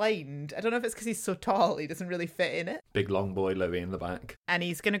reclined. I don't know if it's because he's so tall, he doesn't really fit in it. Big long boy Louis in the back. And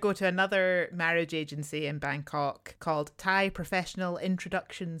he's going to go to another marriage agency in Bangkok called Thai Professional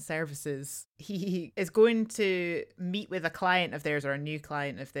Introduction Services. He is going to meet with a client of theirs, or a new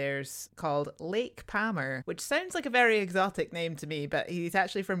client of theirs, called Lake Palmer, which sounds like a very exotic name to me, but he's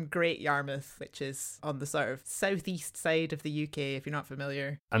actually from Great Yarmouth, which is on the sort of southeast side of the UK, if you're not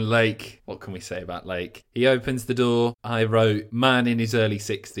familiar. And Lake, what can we say about Lake? He opens the door. I wrote, man in his early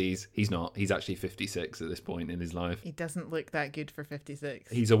 60s. He's not. He's actually 56 at this point in his life. He doesn't look that good for 56.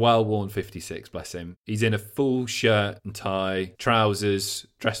 He's a well-worn 56, bless him. He's in a full shirt and tie, trousers,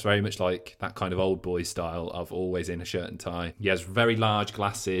 dressed very much like that kind of old boy style of always in a shirt and tie. He has very large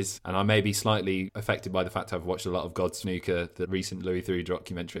glasses, and I may be slightly affected by the fact I've watched a lot of God Snooker, the recent Louis Theroux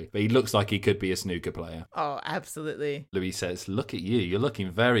documentary, but he looks like he could be a snooker player. Oh, absolutely. Louis says, look at you, you're looking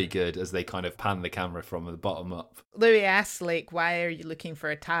very good, as they kind of pan the camera from the bottom up. Louis asks Lake, why are you looking for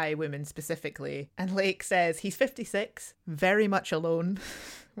a Thai woman specifically? And Lake says he's 56, very much alone,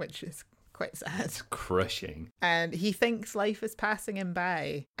 which is quite sad. Crushing. And he thinks life is passing him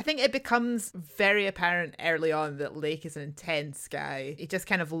by. I think it becomes very apparent early on that Lake is an intense guy. He just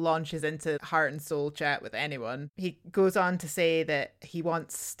kind of launches into heart and soul chat with anyone. He goes on to say that he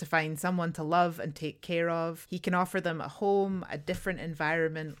wants to find someone to love and take care of. He can offer them a home, a different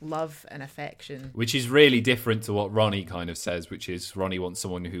environment, love and affection. Which is really different to what Ronnie kind of says, which is Ronnie wants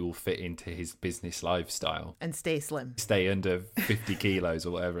someone who will fit into his business lifestyle. And stay slim. Stay under 50 kilos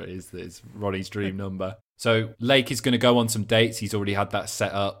or whatever it is that is Ronnie's dream number. So Lake is going to go on some dates. He's already had that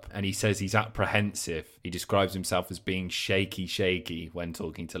set up, and he says he's apprehensive. He describes himself as being shaky when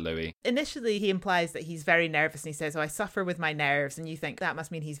talking to Louis. Initially, he implies that he's very nervous, and he says, I suffer with my nerves, and you think that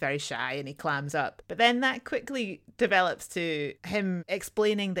must mean he's very shy, and he clams up. But then that quickly develops to him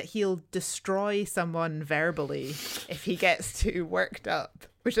explaining that he'll destroy someone verbally if he gets too worked up,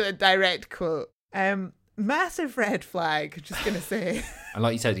 which is a direct quote. Massive red flag, just gonna say. And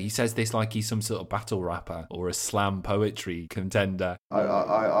like you said, he says this like he's some sort of battle rapper or a slam poetry contender.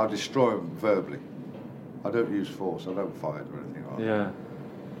 I destroy them verbally. I don't use force. I don't fight or anything like that.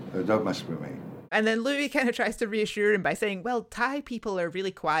 Yeah. Don't mess with me. And then Louis kind of tries to reassure him by saying, well, Thai people are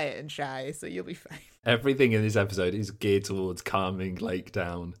really quiet and shy, so you'll be fine. Everything in this episode is geared towards calming Lake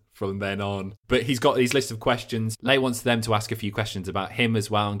down from then on. But he's got these list of questions. Lake wants them to ask a few questions about him as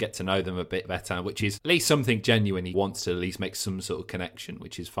well and get to know them a bit better, which is at least something genuine. He wants to at least make some sort of connection,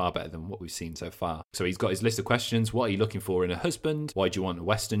 which is far better than what we've seen so far. So he's got his list of questions. What are you looking for in a husband? Why do you want a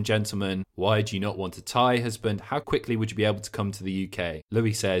Western gentleman? Why do you not want a Thai husband? How quickly would you be able to come to the UK?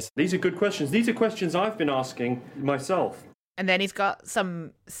 Louis says, these are good questions. These are questions I've been asking myself. And then he's got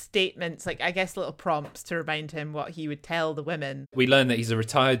some statements, I guess little prompts to remind him what he would tell the women. We learn that he's a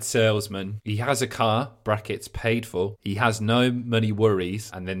retired salesman. He has a car, brackets, paid for. He has no money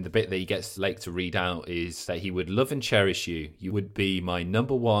worries. And then the bit that he gets Lake to read out is that he would love and cherish you. You would be my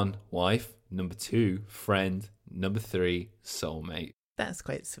number 1 wife, number 2 friend, number 3 soulmate. That's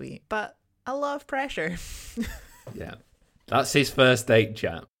quite sweet, but a lot of pressure. Yeah. That's his first date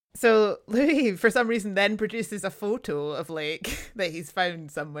chat. So Louis, for some reason, then produces a photo of Lake that he's found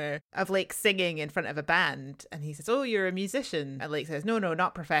somewhere, of Lake singing in front of a band. And he says, oh, you're a musician. And Lake says, no,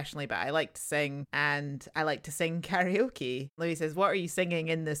 not professionally, but I like to sing, and I like to sing karaoke. Louis says, what are you singing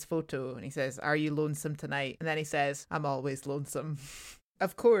in this photo? And he says, are you lonesome tonight? And then he says, I'm always lonesome.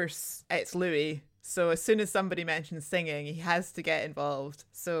 Of course, it's Louis. So as soon as somebody mentions singing, he has to get involved.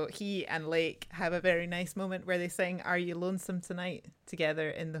 So he and Lake have a very nice moment where they sing Are You Lonesome Tonight together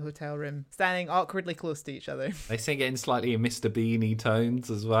in the hotel room, standing awkwardly close to each other. They sing it in slightly Mr. Beanie tones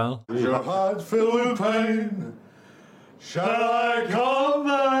as well. Your heart's filled with pain. Shall I come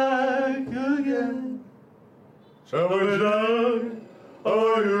back again? Shall we die?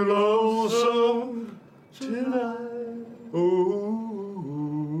 Are you lonesome tonight? Ooh.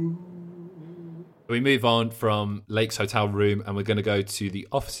 We move on from Lake's hotel room and we're going to go to the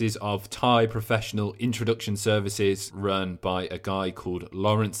offices of Thai Professional Introduction Services run by a guy called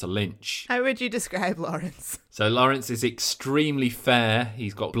Lawrence Lynch. How would you describe Lawrence? So Lawrence is extremely fair.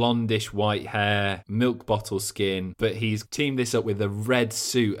 He's got blondish white hair, milk bottle skin, but he's teamed this up with a red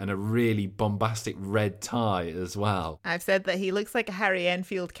suit and a really bombastic red tie as well. I've said that he looks like a Harry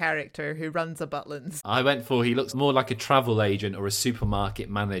Enfield character who runs a Butlins. I went for he looks more like a travel agent or a supermarket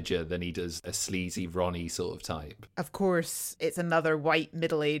manager than he does a sleazy Ronnie sort of type. Of course, it's another white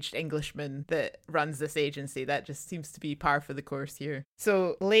middle-aged Englishman that runs this agency. That just seems to be par for the course here.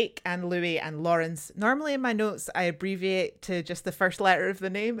 So Lake and Louis and Lawrence, normally in my notes I abbreviate to just the first letter of the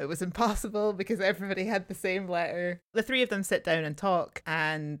name. It was impossible because everybody had the same letter. The three of them sit down and talk,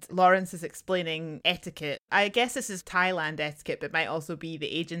 and Lawrence is explaining etiquette. I guess this is Thailand etiquette, but might also be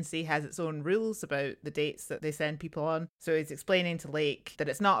the agency has its own rules about the dates that they send people on. So he's explaining to Lake that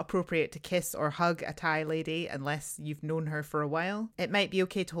it's not appropriate to kiss or hug a Thai lady unless you've known her for a while. It might be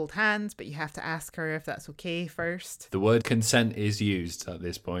okay to hold hands, but you have to ask her if that's okay first. The word consent is used at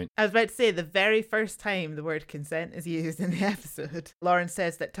this point. I was about to say, the very first time the word consent is used in the episode, Lawrence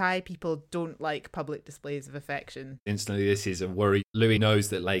says that Thai people don't like public displays of affection. Instantly, this is a worry. Louis knows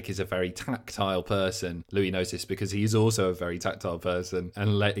that Lake is a very tactile person. Louis knows this because he's also a very tactile person.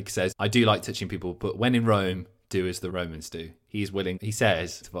 And Lake says, I do like touching people, but when in Rome, do as the Romans do. He's willing, he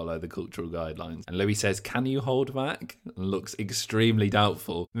says, to follow the cultural guidelines. And Louis says, can you hold back? And looks extremely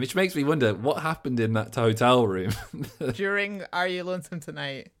doubtful, which makes me wonder what happened in that hotel room. During Are You Lonesome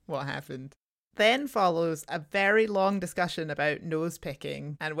Tonight, what happened? Then follows a very long discussion about nose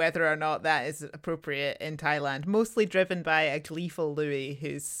picking and whether or not that is appropriate in Thailand, mostly driven by a gleeful Louis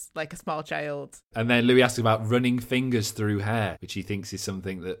who's like a small child. And then Louis asks about running fingers through hair, which he thinks is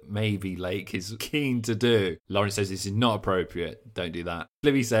something that maybe Lake is keen to do. Lawrence says this is not appropriate, don't do that.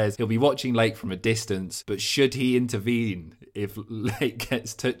 Louis says he'll be watching Lake from a distance, but should he intervene if Lake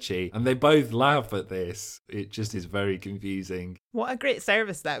gets touchy? And they both laugh at this. It just is very confusing. What a great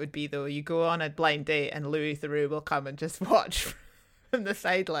service that would be, though. You go on a blind date and Louis Theroux will come and just watch from the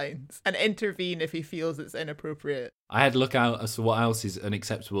sidelines and intervene if he feels it's inappropriate. I had to look out as to what else is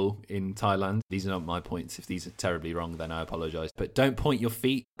unacceptable in Thailand. These are not my points. If these are terribly wrong, then I apologise. But don't point your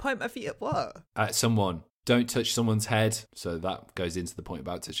feet. Point my feet at what? At someone. Don't touch someone's head. So that goes into the point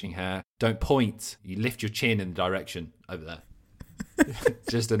about touching hair. Don't point. You lift your chin in the direction over there.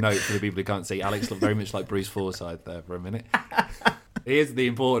 Just a note for the people who can't see. Alex looked very much like Bruce Forsyth there for a minute. Here's the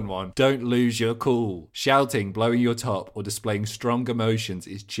important one. Don't lose your cool. Shouting, blowing your top, or displaying strong emotions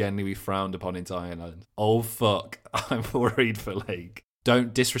is generally frowned upon in Thailand. Oh, fuck. I'm worried for Lake.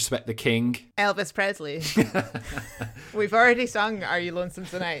 Don't disrespect the king. Elvis Presley. We've already sung Are You Lonesome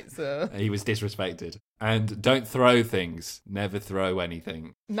Tonight, so... He was disrespected. And don't throw things. Never throw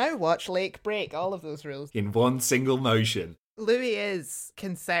anything. Now watch Lake break all of those rules. In one single motion. Louis is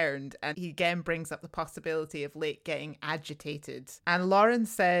concerned, and he again brings up the possibility of Lake getting agitated. And Lawrence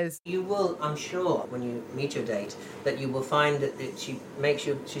says, you will, I'm sure, when you meet your date, that you will find that she makes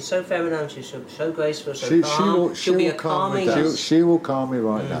you, she's so feminine, she's so graceful, so calm. She'll be a calming... She will calm me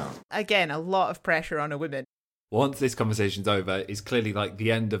right down. Again, a lot of pressure on a woman. Once this conversation's over, it's clearly like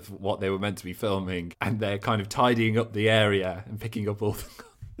the end of what they were meant to be filming, and they're kind of tidying up the area and picking up all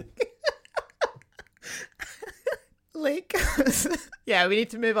the... Lake goes, yeah, we need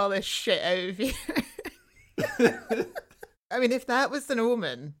to move all this shit out of here. I mean, if that was an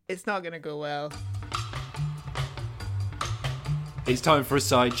omen, it's not going to go well. It's time for a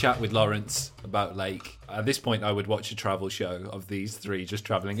side chat with Lawrence about Lake. At this point, I would watch a travel show of these three just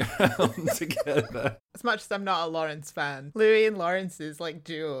travelling around together. As much as I'm not a Lawrence fan, Louis and Lawrence's like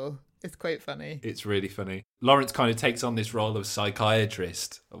duo is quite funny. It's really funny. Lawrence kind of takes on this role of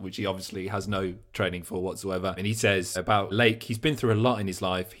psychiatrist, which he obviously has no training for whatsoever. And he says about Lake, he's been through a lot in his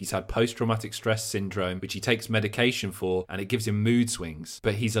life. He's had post-traumatic stress syndrome, which he takes medication for, and it gives him mood swings.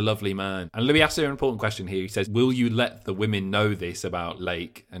 But he's a lovely man. And Louis asks an important question here. He says, will you let the women know this about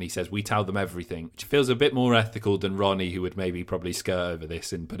Lake? And he says, we tell them everything, which feels a bit more ethical than Ronnie, who would maybe probably skirt over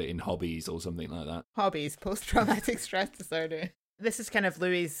this and put it in hobbies or something like that. Hobbies, post-traumatic stress disorder. This is kind of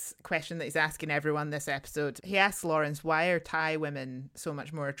Louis' question that he's asking everyone this episode. He asks Lawrence, why are Thai women so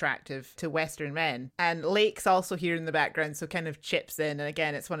much more attractive to Western men? And Lake's also here in the background, so kind of chips in. And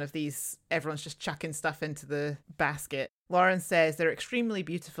again, it's one of these, everyone's just chucking stuff into the basket. Lawrence says they're extremely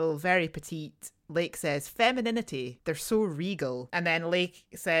beautiful, very petite. Lake says femininity, they're so regal. And then Lake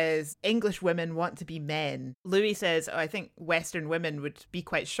says English women want to be men. Louis says, I think Western women would be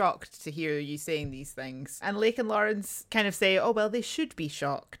quite shocked to hear you saying these things. And Lake and Lawrence kind of say, oh, well, they should be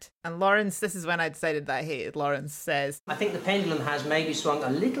shocked. And Lawrence, this is when I decided that I hated Lawrence, says, I think the pendulum has maybe swung a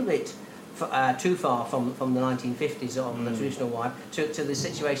little bit too far from the 1950s on the traditional wife to the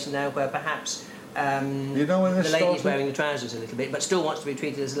situation now where perhaps you know when the lady's wearing the trousers a little bit but still wants to be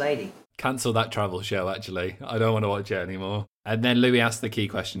treated as a lady. Cancel that travel show, actually. I don't want to watch it anymore. And then Louis asks the key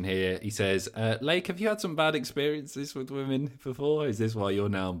question here. He says, Lake, have you had some bad experiences with women before? Is this why you're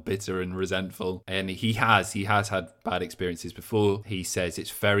now bitter and resentful? And he has had bad experiences before. He says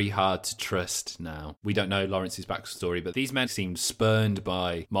it's very hard to trust now. We don't know Lawrence's backstory, but these men seem spurned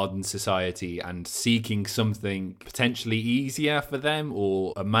by modern society and seeking something potentially easier for them,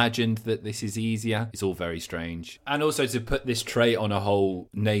 or imagined that this is easier. It's all very strange. And also to put this trait on a whole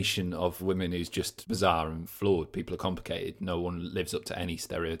nation of women who's just bizarre and flawed. People are complicated. No one lives up to any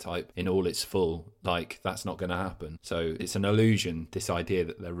stereotype in all its full. Like, that's not going to happen. So it's an illusion, this idea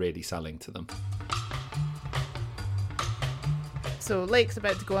that they're really selling to them. So Lake's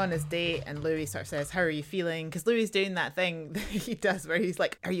about to go on his date and Louis sort of says, how are you feeling? Because Louis is doing that thing that he does where he's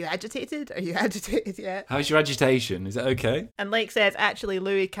like, are you agitated? Are you agitated yet? How's your agitation? Is it okay? And Lake says, actually,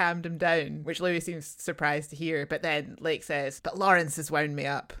 Louis calmed him down, which Louis seems surprised to hear. But then Lake says, but Lawrence has wound me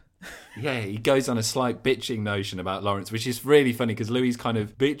up. Yeah, he goes on a slight bitching notion about Lawrence, which is really funny because Louis kind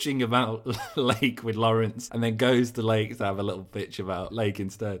of bitching about Lake with Lawrence and then goes to Lake to have a little bitch about Lake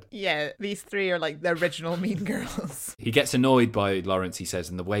instead. Yeah, these three are like the original Mean Girls. He gets annoyed by Lawrence, he says,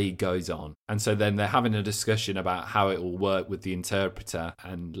 and the way he goes on. And so then they're having a discussion about how it will work with the interpreter,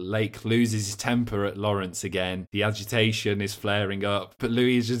 and Lake loses his temper at Lawrence again. The agitation is flaring up, but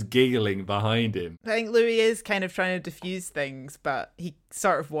Louis is just giggling behind him. I think Louis is kind of trying to diffuse things, but he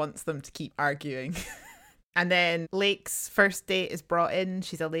sort of wants them to keep arguing. And then Lake's first date is brought in.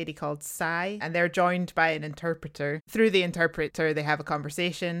 She's a lady called Sai, and they're joined by an interpreter. Through the interpreter, they have a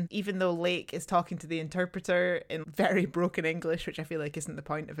conversation. Even though Lake is talking to the interpreter in very broken English, which I feel like isn't the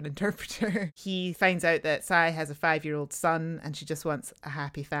point of an interpreter, he finds out that Sai has a 5-year-old son and she just wants a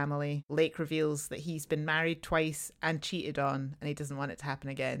happy family. Lake reveals that he's been married twice and cheated on, and he doesn't want it to happen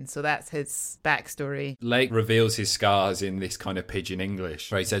again. So that's his backstory. Lake reveals his scars in this kind of pidgin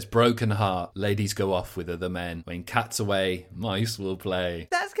English, where he says, broken heart, ladies go off with other men. When cat's away, mice will play.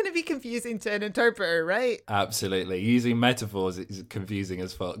 That's going to be confusing to an interpreter, right? Absolutely. Using metaphors is confusing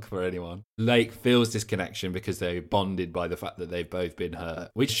as fuck for anyone. Lake feels this connection because they're bonded by the fact that they've both been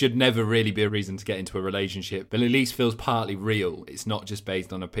hurt, which should never really be a reason to get into a relationship, but at least feels partly real. It's not just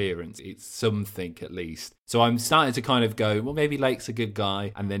based on appearance. It's something at least. So I'm starting to kind of go, well, maybe Lake's a good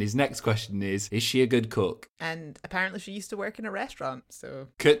guy. And then his next question is she a good cook? And apparently she used to work in a restaurant, so...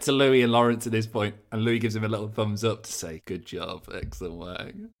 Cut to Louis and Lawrence at this point, and Louis gives him a little thumbs up to say, good job, excellent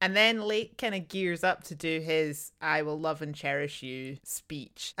work. And then Lake kind of gears up to do his I will love and cherish you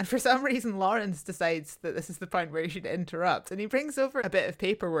speech. And for some reason, Lawrence decides that this is the point where he should interrupt. And he brings over a bit of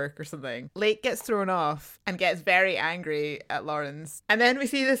paperwork or something. Lake gets thrown off and gets very angry at Lawrence. And then we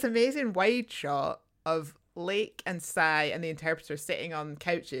see this amazing wide shot of Lake and Sai and the interpreter sitting on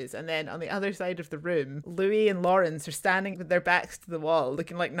couches, and then on the other side of the room, Louis and Lawrence are standing with their backs to the wall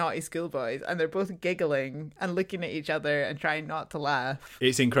looking like naughty schoolboys, and they're both giggling and looking at each other and trying not to laugh.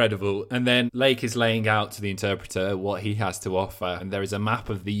 It's incredible. And then Lake is laying out to the interpreter what he has to offer, and there is a map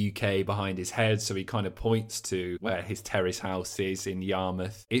of the UK behind his head, so he kind of points to where his terrace house is in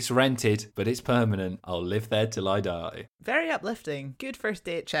Yarmouth. It's rented, but it's permanent. I'll live there till I die. Very uplifting. Good first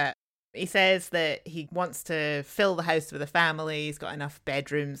date chat. He says that he wants to fill the house with a family. He's got enough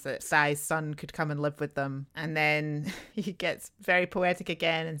bedrooms that Sai's son could come and live with them. And then he gets very poetic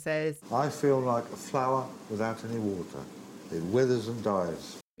again and says, I feel like a flower without any water. It withers and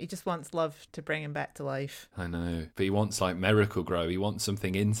dies. He just wants love to bring him back to life. I know, but he wants like Miracle-Gro. He wants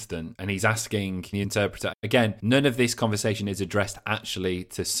something instant. And he's asking the interpreter. Again, none of this conversation is addressed actually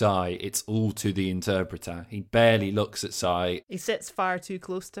to Sai. It's all to the interpreter. He barely looks at Sai. He sits far too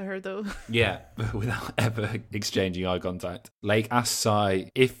close to her though. Yeah, but without ever exchanging eye contact. Lake asks Sai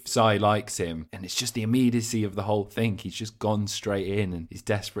if Sai likes him. And it's just the immediacy of the whole thing. He's just gone straight in and he's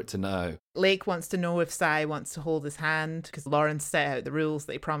desperate to know. Lake wants to know if Sai wants to hold his hand because Lawrence set out the rules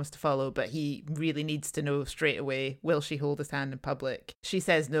that he promised to follow, but he really needs to know straight away, will she hold his hand in public? She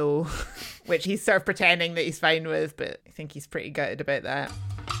says no, which he's sort of pretending that he's fine with, but I think he's pretty gutted about that.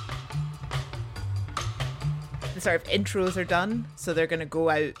 The sort of intros are done, so they're going to go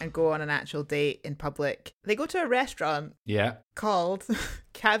out and go on an actual date in public. They go to a restaurant called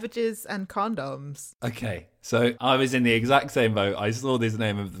Cabbages and Condoms. Okay, so I was in the exact same boat. I saw this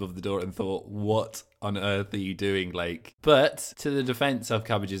name above the door and thought, what on earth are you doing, Lake? But to the defense of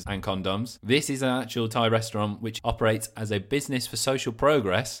Cabbages and Condoms, this is an actual Thai restaurant which operates as a business for social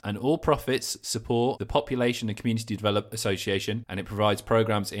progress, and all profits support the Population and Community Development Association, and it provides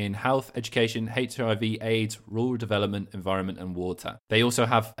programs in health, education, HIV, AIDS, rural development, environment and water. They also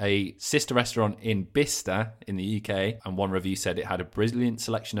have a sister restaurant in Bicester in the UK, and one review said it had a brilliant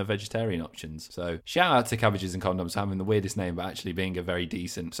selection of vegetarian options. So shout out to Cabbages and Condoms having the weirdest name but actually being a very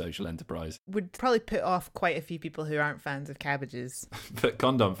decent social enterprise. Would probably put off quite a few people who aren't fans of cabbages. But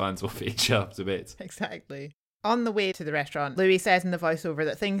condom fans will feature up a bit. Exactly. On the way to the restaurant, Louis says in the voiceover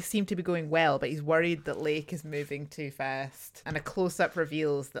that things seem to be going well, but he's worried that Lake is moving too fast. And a close-up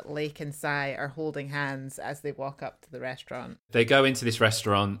reveals that Lake and Sai are holding hands as they walk up to the restaurant. They go into this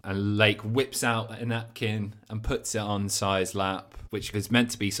restaurant and Lake whips out a napkin and puts it on Sai's lap, which is meant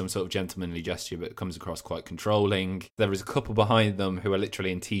to be some sort of gentlemanly gesture, but it comes across quite controlling. There is a couple behind them who are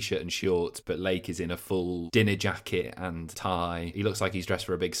literally in t-shirt and shorts, but Lake is in a full dinner jacket and tie. He looks like he's dressed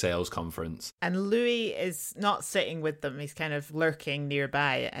for a big sales conference. And Louis is not sitting with them. He's kind of lurking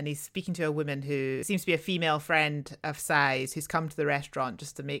nearby, and he's speaking to a woman who seems to be a female friend of Sai's who's come to the restaurant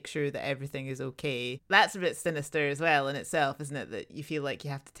just to make sure that everything is okay. That's a bit sinister as well in itself, isn't it? That you feel like you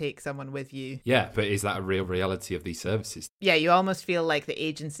have to take someone with you. Yeah, but is that a real reality of these services? Yeah, you almost feel like the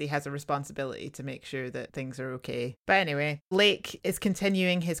agency has a responsibility to make sure that things are okay. But anyway, Lake is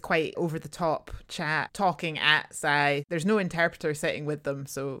continuing his quite over-the-top chat, talking at Sai. There's no interpreter sitting with them,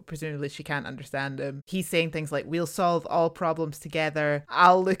 so presumably she can't understand him. He's saying things like, we'll solve all problems together,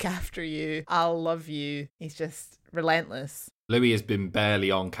 I'll look after you, I'll love you. He's just relentless. Louis has been barely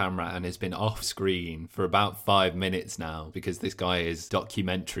on camera and has been off screen for about 5 minutes now because this guy is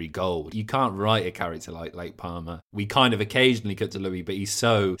documentary gold. You can't write a character like Lake Palmer. We kind of occasionally cut to Louis, but he's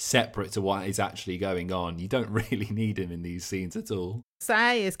so separate to what is actually going on. You don't really need him in these scenes at all.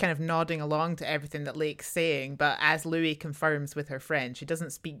 Sai is kind of nodding along to everything that Lake's saying, but as Louis confirms with her friend, she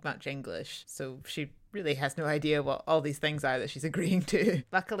doesn't speak much English, so she really has no idea what all these things are that she's agreeing to.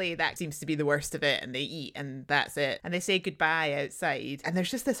 Luckily, that seems to be the worst of it, and they eat, and that's it. And they say goodbye outside, and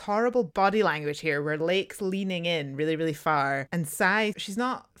there's just this horrible body language here where Lake's leaning in really, really far, and Sai, she's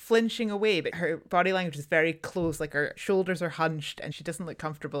not flinching away, but her body language is very close, like her shoulders are hunched, and she doesn't look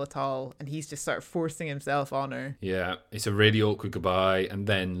comfortable at all, and he's just sort of forcing himself on her. Yeah, it's a really awkward goodbye, and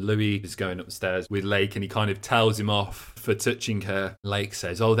then Louis is going upstairs with Lake, and he kind of tells him off for touching her. Lake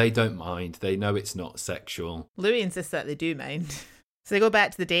says, oh, they don't mind, they know it's not sexual. Louis insists that they do mind. So they go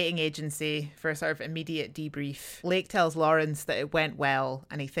back to the dating agency for a sort of immediate debrief. Lake tells Lawrence that it went well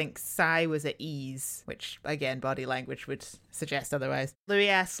and he thinks Sai was at ease, which again, body language would suggest otherwise. Louis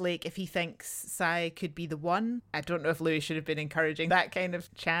asks Lake if he thinks Sai could be the one. I don't know if Louis should have been encouraging that kind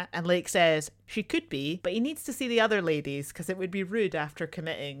of chat. And Lake says she could be, but he needs to see the other ladies because it would be rude after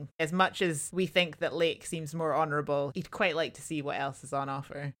committing. As much as we think that Lake seems more honourable, he'd quite like to see what else is on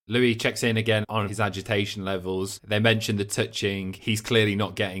offer. Louis checks in again on his agitation levels. They mention the touching. He's clearly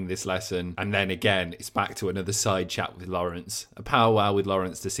not getting this lesson. And then again, it's back to another side chat with Lawrence. A powwow with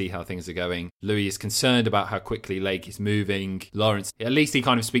Lawrence to see how things are going. Louis is concerned about how quickly Lake is moving. Lawrence, at least he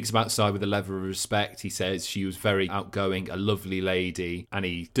kind of speaks about Sai with a level of respect. He says she was very outgoing, a lovely lady. And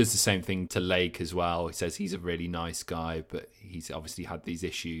he does the same thing to Lake as well. He says he's a really nice guy, but he's obviously had these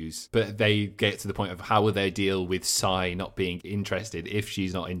issues. But they get to the point of how will they deal with Sai not being interested if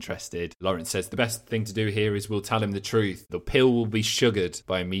she's not interested. Lawrence says the best thing to do here is we'll tell him the truth. The pill will be sugared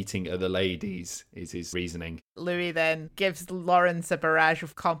by meeting other ladies, is his reasoning. Louis then gives Lawrence a barrage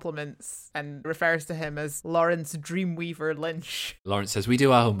of compliments and refers to him as Lawrence Dreamweaver Lynch. Lawrence says we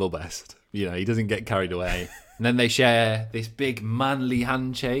do our humble best. You know, he doesn't get carried away. And then they share this big manly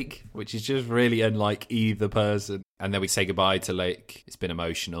handshake, which is just really unlike either person. And then we say goodbye to Lake. It's been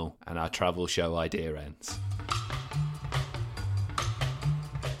emotional. And our travel show idea ends.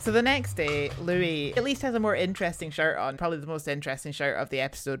 So the next day, Louis at least has a more interesting shirt on, probably the most interesting shirt of the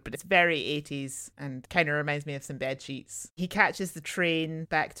episode, but it's very 80s and kind of reminds me of some bed sheets. He catches the train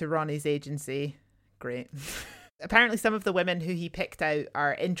back to Ronnie's agency. Great. Apparently some of the women who he picked out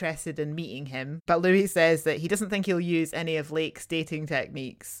are interested in meeting him, but Louis says that he doesn't think he'll use any of Lake's dating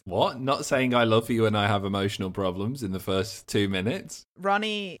techniques. What? Not saying I love you when I have emotional problems in the first 2 minutes?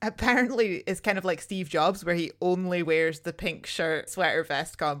 Ronnie apparently is kind of like Steve Jobs, where he only wears the pink shirt sweater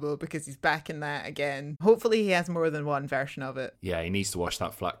vest combo because he's back in that again. Hopefully he has more than one version of it. Yeah, he needs to wash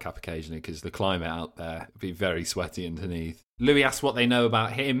that flat cap occasionally because the climate out there would be very sweaty underneath. Louis asks what they know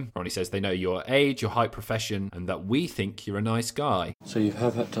about him. Ronnie says they know your age, your height, profession, and that we think you're a nice guy. So you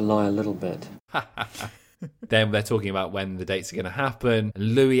have had to lie a little bit. Then they're talking about when the dates are going to happen.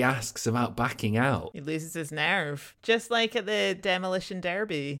 And Louis asks about backing out. He loses his nerve, just like at the Demolition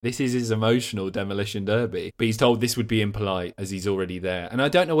Derby. This is his emotional Demolition Derby. But he's told this would be impolite as he's already there. And I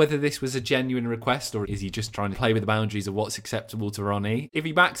don't know whether this was a genuine request or is he just trying to play with the boundaries of what's acceptable to Ronnie. If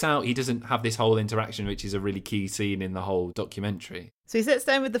he backs out, he doesn't have this whole interaction, which is a really key scene in the whole documentary. So he sits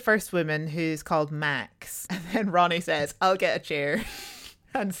down with the first woman, who's called Max. And then Ronnie says, I'll get a chair.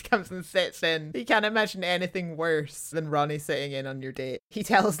 And comes and sits in. You can't imagine anything worse than Ronnie sitting in on your date. He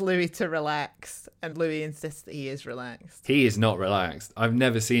tells Louis to relax, and Louis insists that he is relaxed. He is not relaxed. I've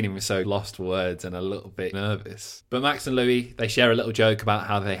never seen him so lost for words and a little bit nervous. But Max and Louis, they share a little joke about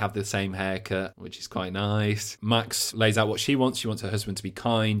how they have the same haircut, which is quite nice. Max lays out what she wants. She wants her husband to be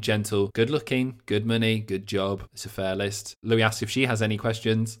kind, gentle, good looking, good money, good job. It's a fair list. Louis asks if she has any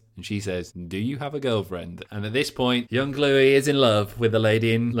questions. And she says, do you have a girlfriend? And at this point, young Louis is in love with a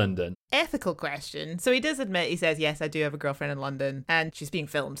lady in London. Ethical question. So he does admit, he says, yes, I do have a girlfriend in London and she's being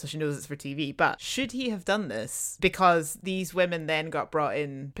filmed, so she knows it's for TV. But should he have done this? Because these women then got brought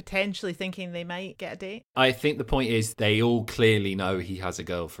in potentially thinking they might get a date? I think the point is they all clearly know he has a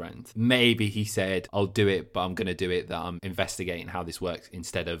girlfriend. Maybe he said, I'll do it, but I'm going to do it that I'm investigating how this works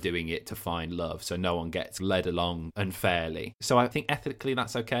instead of doing it to find love. So no one gets led along unfairly. So I think ethically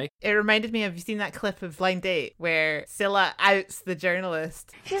that's okay. It reminded me of, you seen that clip of Blind Date where Scylla outs the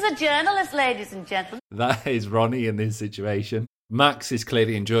journalist? She's a journalist, ladies and gentlemen. That is Ronnie in this situation. Max is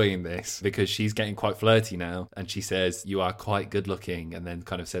clearly enjoying this because she's getting quite flirty now. And she says, you are quite good looking. And then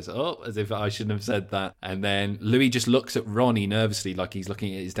kind of says, oh, as if I shouldn't have said that. And then Louis just looks at Ronnie nervously like he's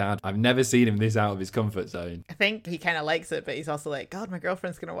looking at his dad. I've never seen him this out of his comfort zone. I think he kind of likes it, but he's also like, God, my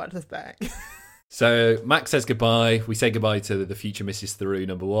girlfriend's going to watch this back. So Max says goodbye. We say goodbye to the future Mrs. Theroux,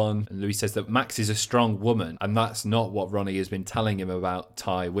 number one. And Louis says that Max is a strong woman. And that's not what Ronnie has been telling him about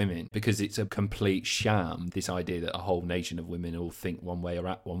Thai women, because it's a complete sham, this idea that a whole nation of women all think one way or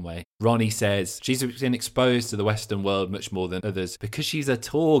act one way. Ronnie says she's been exposed to the Western world much more than others because she's a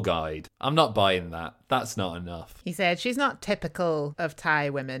tour guide. I'm not buying that. That's not enough. He said she's not typical of Thai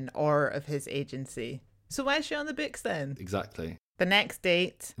women or of his agency. So why is she on the books then? Exactly. The next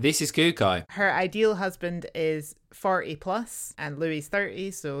date. This is Kukai. Her ideal husband is 40 plus and Louis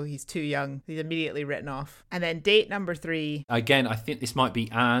 30, so he's too young. He's immediately written off. And then date number 3. Again, I think this might be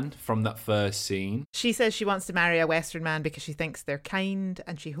Anne from that first scene. She says she wants to marry a Western man because she thinks they're kind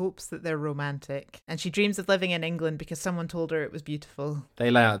and she hopes that they're romantic. And she dreams of living in England because someone told her it was beautiful.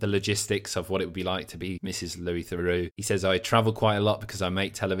 They lay out the logistics of what it would be like to be Mrs. Louis Theroux. He says, I travel quite a lot because I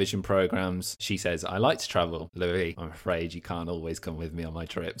make television programs. She says, I like to travel. Louis, I'm afraid you can't always come with me on my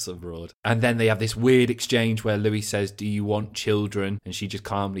trips abroad. And then they have this weird exchange where Louis says, do you want children? And she just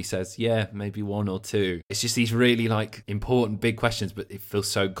calmly says, yeah, maybe 1 or 2. It's just these really important big questions, but it feels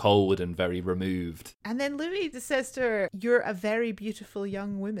so cold and very removed. And then Louis just says to her, you're a very beautiful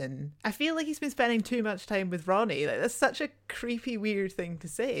young woman. I feel like he's been spending too much time with Ronnie. That's such a creepy, weird thing to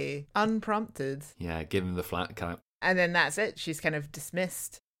say. Unprompted. Yeah, give him the flat cap. And then that's it. She's kind of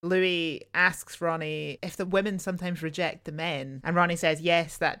dismissed. Louis asks Ronnie if the women sometimes reject the men. And Ronnie says,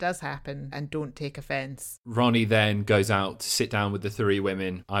 yes, that does happen, and don't take offence. Ronnie then goes out to sit down with the 3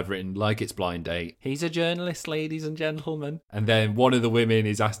 women. I've written, like it's Blind Date. He's a journalist, ladies and gentlemen. And then one of the women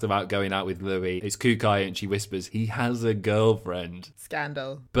is asked about going out with Louis. It's Kukai, and she whispers, he has a girlfriend.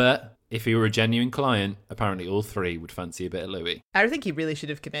 Scandal. But if he were a genuine client, apparently all 3 would fancy a bit of Louis. I think he really should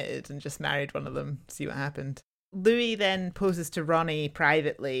have committed and just married one of them, see what happened. Louis then poses to Ronnie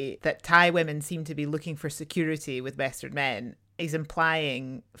privately that Thai women seem to be looking for security with Western men. He's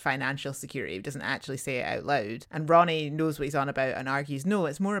implying financial security. He doesn't actually say it out loud. And Ronnie knows what he's on about and argues, no,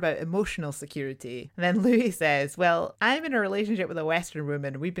 it's more about emotional security. And then Louis says, well, I'm in a relationship with a Western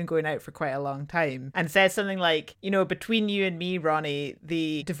woman. We've been going out for quite a long time. And says something like, between you and me, Ronnie,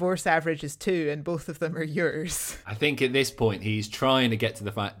 the divorce average is 2 and both of them are yours. I think at this point, he's trying to get to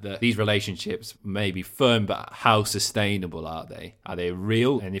the fact that these relationships may be firm, but how sustainable are they? Are they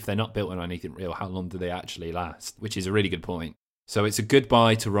real? And if they're not built on anything real, how long do they actually last? Which is a really good point. So it's a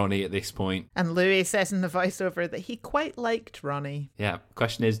goodbye to Ronnie at this point. And Louis says in the voiceover that he quite liked Ronnie. Yeah,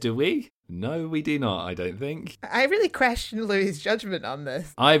 question is, do we? No, we do not, I don't think. I really question Louis' judgment on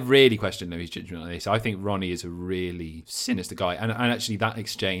this. I really question Louis' judgment on this. I think Ronnie is a really sinister guy. And actually that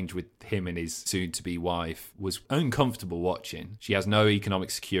exchange with him and his soon-to-be wife was uncomfortable watching. She has no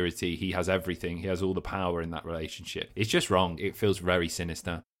economic security. He has everything. He has all the power in that relationship. It's just wrong. It feels very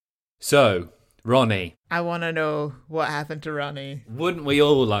sinister. So, Ronnie. I want to know what happened to Ronnie. Wouldn't we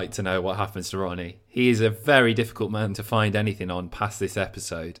all like to know what happens to Ronnie? He is a very difficult man to find anything on past this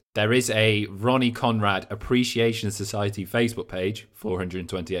episode. There is a Ronnie Conrad Appreciation Society Facebook page,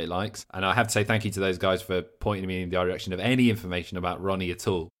 428 likes, and I have to say thank you to those guys for pointing me in the direction of any information about Ronnie at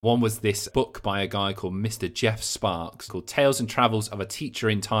all. One was this book by a guy called Mr. Jeff Sparks called Tales and Travels of a Teacher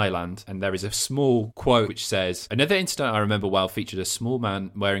in Thailand, and there is a small quote which says, "Another incident I remember well featured a small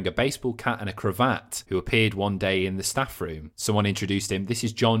man wearing a baseball cap and a cravat who appeared one day in the staff room. Someone introduced him. This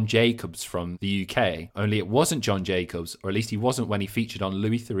is John Jacobs from the UK. Only it wasn't John Jacobs, or at least he wasn't when he featured on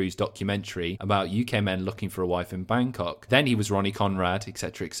Louis Theroux's documentary about UK men looking for a wife in Bangkok. Then he was Ronnie Conrad,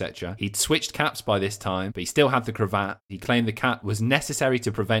 etc, etc. He'd switched caps by this time, but he still had the cravat. He claimed the cap was necessary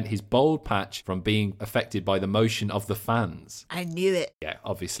to prevent his bald patch from being affected by the motion of the fans." I knew it. Yeah,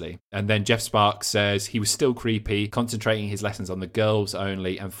 obviously. And then Jeff Sparks says he was still creepy, concentrating his lessons on the girls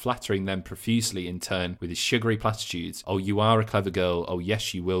only and flattering them profusely in turn with his sugary platitudes. "Oh, you are a clever girl. Oh,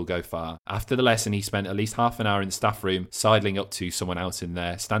 yes, you will go far." After the lesson, he spent at least half an hour in the staff room, sidling up to someone else in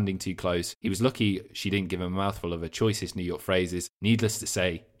there, standing too close. He was lucky she didn't give him a mouthful of her choicest New York phrases. Needless to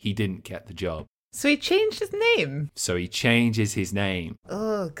say, he didn't get the job. So he changed his name? So he changes his name.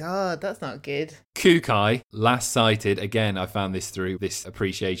 Oh, God, that's not good. Kukai, last sighted, again, I found this through this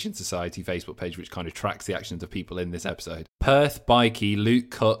Appreciation Society Facebook page, which kind of tracks the actions of people in this episode. Perth bikie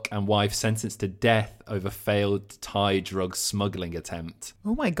Luke Cook and wife sentenced to death over failed Thai drug smuggling attempt.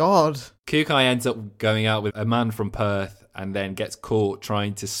 Oh my God. Kukai ends up going out with a man from Perth and then gets caught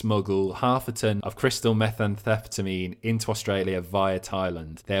trying to smuggle half a ton of crystal methamphetamine into Australia via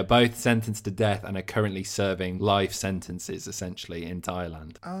Thailand. They are both sentenced to death and are currently serving life sentences, essentially, in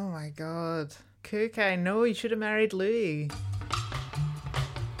Thailand. Oh my God. Kukai, no, you should have married Louis.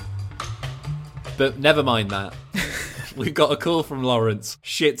 But never mind that. We've got a call from Lawrence.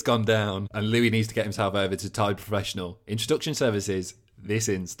 Shit's gone down, and Louis needs to get himself over to Thai Professional Introduction Services this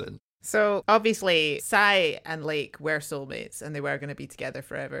instant. So, obviously, Sai and Lake were soulmates, and they were going to be together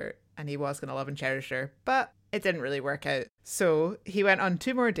forever, and he was going to love and cherish her, but it didn't really work out. So, he went on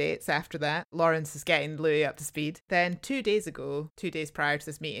 2 more dates after that. Lawrence is getting Louis up to speed. Then, 2 days ago, 2 days prior to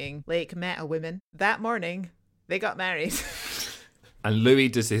this meeting, Lake met a woman. That morning, they got married. And Louis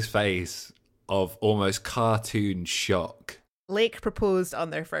does his face of almost cartoon shock. Lake proposed on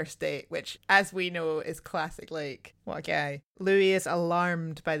their first date, which, as we know, is classic Lake. What a guy. Louis is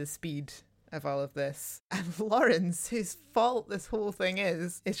alarmed by the speed of all of this. And Lawrence, whose fault this whole thing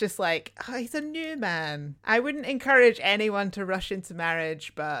is just like, oh, he's a new man. I wouldn't encourage anyone to rush into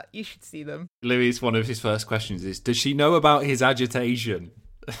marriage, but you should see them. Louis, one of his first questions is, does she know about his agitation?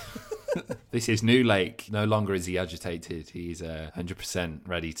 This is new Lake. No longer is he agitated. He's 100%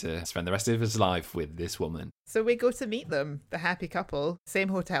 ready to spend the rest of his life with this woman. So we go to meet them, the happy couple, same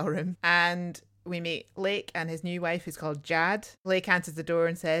hotel room, and we meet Lake and his new wife, who's called Jad. Lake answers the door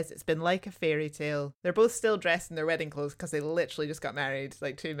and says, "It's been like a fairy tale." They're both still dressed in their wedding clothes because they literally just got married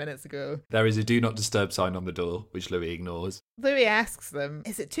like 2 minutes ago. There is a do not disturb sign on the door, which Louis ignores. Louis asks them,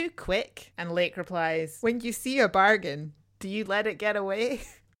 "Is it too quick?" And Lake replies, "When you see a bargain, do you let it get away?"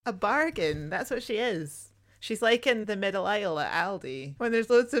 A bargain, that's what she is. She's like in the middle aisle at Aldi, when there's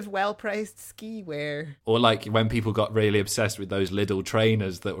loads of well-priced ski wear. Or like when people got really obsessed with those Lidl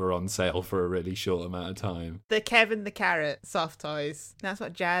trainers that were on sale for a really short amount of time. The Kevin the Carrot soft toys. That's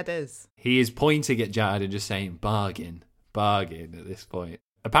what Jad is. He is pointing at Jad and just saying, bargain at this point.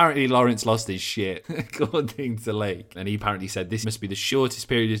 Apparently Lawrence lost his shit, according to Lake. And he apparently said this must be the shortest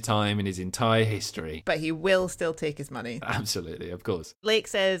period of time in his entire history. But he will still take his money. Absolutely, of course. Lake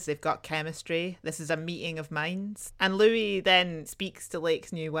says they've got chemistry. This is a meeting of minds. And Louis then speaks to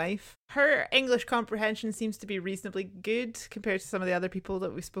Lake's new wife. Her English comprehension seems to be reasonably good compared to some of the other people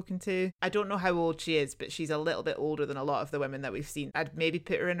that we've spoken to. I don't know how old she is, but she's a little bit older than a lot of the women that we've seen. I'd maybe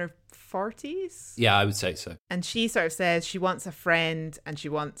put her in her 40s. Yeah, I would say so. And she sort of says she wants a friend and she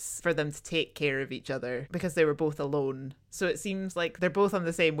wants for them to take care of each other because they were both alone. So it seems like they're both on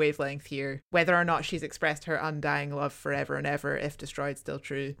the same wavelength here. Whether or not she's expressed her undying love forever and ever, if destroyed still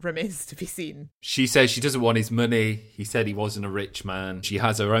true, remains to be seen. She says she doesn't want his money. He said he wasn't a rich man. She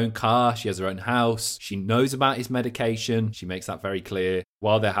has her own car. She has her own house. She knows about his medication. She makes that very clear.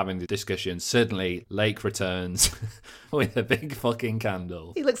 While they're having the discussion, suddenly Lake returns with a big fucking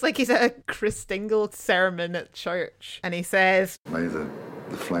candle. He looks like he's at a Christingle sermon at church. And he says, "May the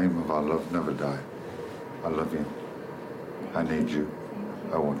the flame of our love never die. I love you. I need you.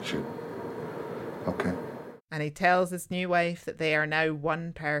 I want you. Okay. And he tells his new wife that they are now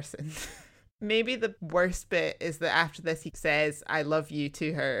one person. Maybe the worst bit is that after this he says, I love you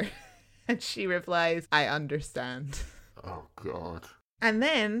to her. And she replies, I understand. Oh, God. And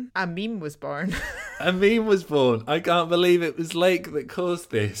then a meme was born. A meme was born. I can't believe it was Lake that caused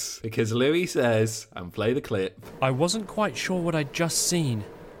this. Because Louis says, and play the clip, I wasn't quite sure what I'd just seen,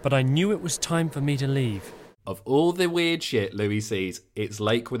 but I knew it was time for me to leave. of all the weird shit Louis sees, it's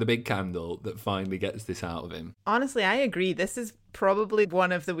Lake with a big candle that finally gets this out of him. Honestly, I agree. This is probably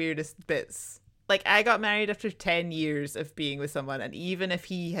one of the weirdest bits. Like, I got married after 10 years of being with someone, and even if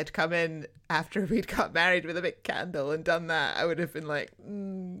he had come in after we'd got married with a big candle and done that, I would have been like,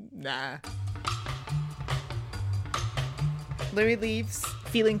 nah. Louis leaves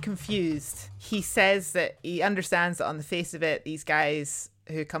feeling confused. He says that he understands that on the face of it, these guys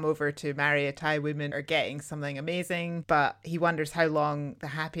who come over to marry a Thai woman are getting something amazing, but he wonders how long the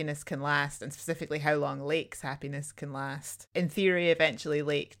happiness can last, and specifically how long Lake's happiness can last. In theory, eventually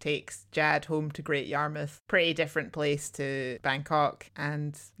Lake takes Jad home to Great Yarmouth, pretty different place to Bangkok,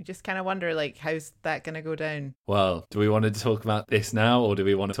 and you just kind of wonder, like, how's that going to go down? Well, do we want to talk about this now, or do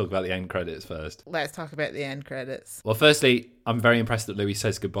we want to talk about the end credits first? Let's talk about the end credits. Well, firstly, I'm very impressed that Louis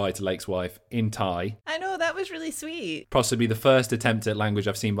says goodbye to Lake's wife in Thai. I know, that was really sweet. Possibly the first attempt at language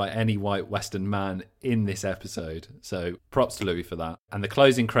I've seen by any white Western man in this episode. So props to Louis for that. And the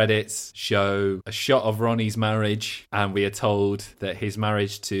closing credits show a shot of Ronnie's marriage, and we are told that his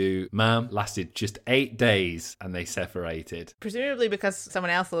marriage to Mam lasted just 8 days and they separated. Presumably because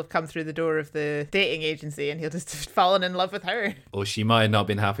someone else will have come through the door of the dating agency and he'll just have fallen in love with her. Or she might have not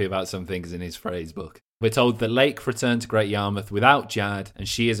been happy about some things in his phrase book. We're told that Lake returned to Great Yarmouth without Jad, and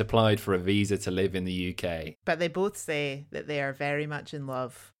she has applied for a visa to live in the UK. But they both say that they are very much in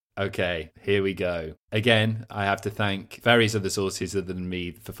love. Okay, here we go. Again, I have to thank various other sources other than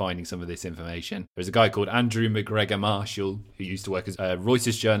me for finding some of this information. There's a guy called Andrew McGregor Marshall, who used to work as a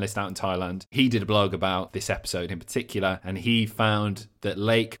Reuters journalist out in Thailand. He did a blog about this episode in particular, and he found that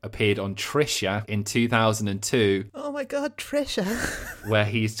Lake appeared on Trisha in 2002. Oh my God, Trisha. Where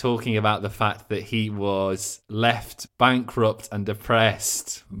he's talking about the fact that he was left bankrupt and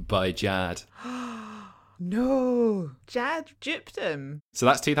depressed by Jad. No, Jad duped him. So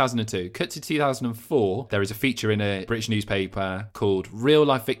that's 2002. Cut to 2004. There is a feature in a British newspaper called Real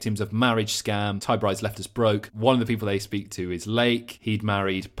Life Victims of Marriage Scam. Thai Brides Left Us Broke. One of the people they speak to is Lake. He'd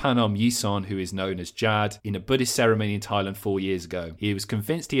married Panom Yison, who is known as Jad, in a Buddhist ceremony in Thailand 4 years ago. He was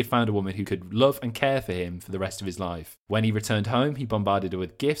convinced he had found a woman who could love and care for him for the rest of his life. When he returned home, he bombarded her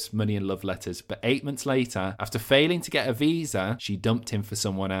with gifts, money and love letters. But 8 months later, after failing to get a visa, she dumped him for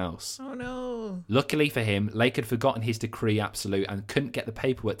someone else. Oh no. Luckily for him, Lake had forgotten his decree absolute and couldn't get the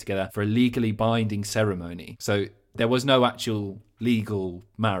paperwork together for a legally binding ceremony. So there was no actual legal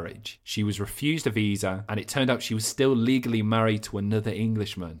marriage. She was refused a visa, and it turned out she was still legally married to another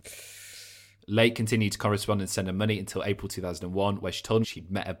Englishman. Lake continued to correspond and send her money until April 2001, where she told him she'd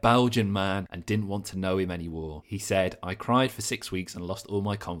met a Belgian man and didn't want to know him anymore. He said, I cried for 6 weeks and lost all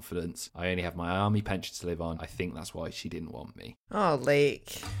my confidence. I only have my army pension to live on. I think that's why she didn't want me. Oh,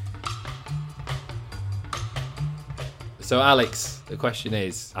 Lake. So, Alex, the question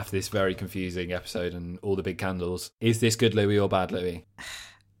is, after this very confusing episode and all the big candles, is this good Louis or bad Louis?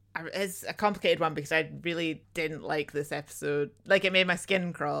 It's a complicated one because I really didn't like this episode. Like, it made my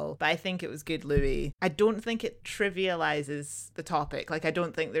skin crawl, but I think it was good Louis. I don't think it trivializes the topic. Like, I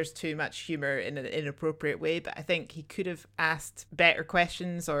don't think there's too much humor in an inappropriate way, but I think he could have asked better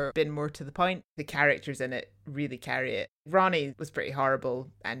questions or been more to the point. The characters in it really carry it. Ronnie was pretty horrible,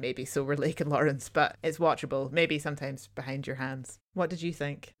 and maybe so were Lake and Lawrence, but it's watchable, maybe sometimes behind your hands. What did you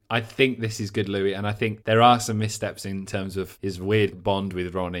think? I think this is good Louis, and I think there are some missteps in terms of his weird bond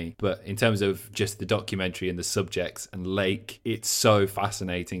with Ronnie, but in terms of just the documentary and the subjects and Lake, it's so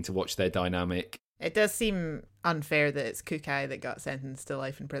fascinating to watch their dynamic. It does seem unfair that it's Kukai that got sentenced to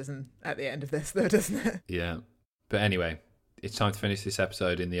life in prison at the end of this, though, doesn't it? Yeah. But anyway, it's time to finish this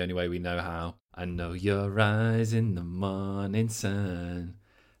episode in the only way we know how. I know your eyes in the morning sun.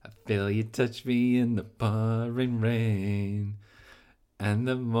 I feel you touch me in the pouring rain. And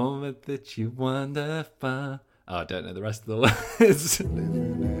the moment that you wander far. Oh, I don't know the rest of the words.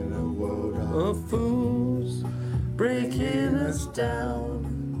 Living in a world of fools, breaking us down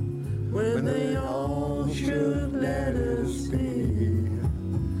when they all should let us be.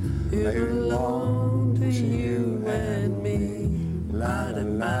 It belonged to you and me. La da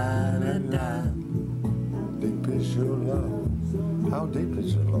la da da. Deep is your love. How deep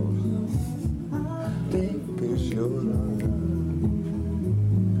is your love? Deep is your love.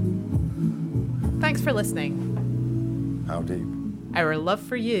 Thanks for listening. How deep? Our love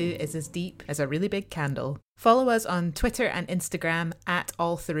for you is as deep as a really big candle. Follow us on Twitter and Instagram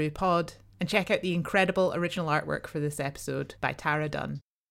 @AllThroughPod and check out the incredible original artwork for this episode by Tara Dunn.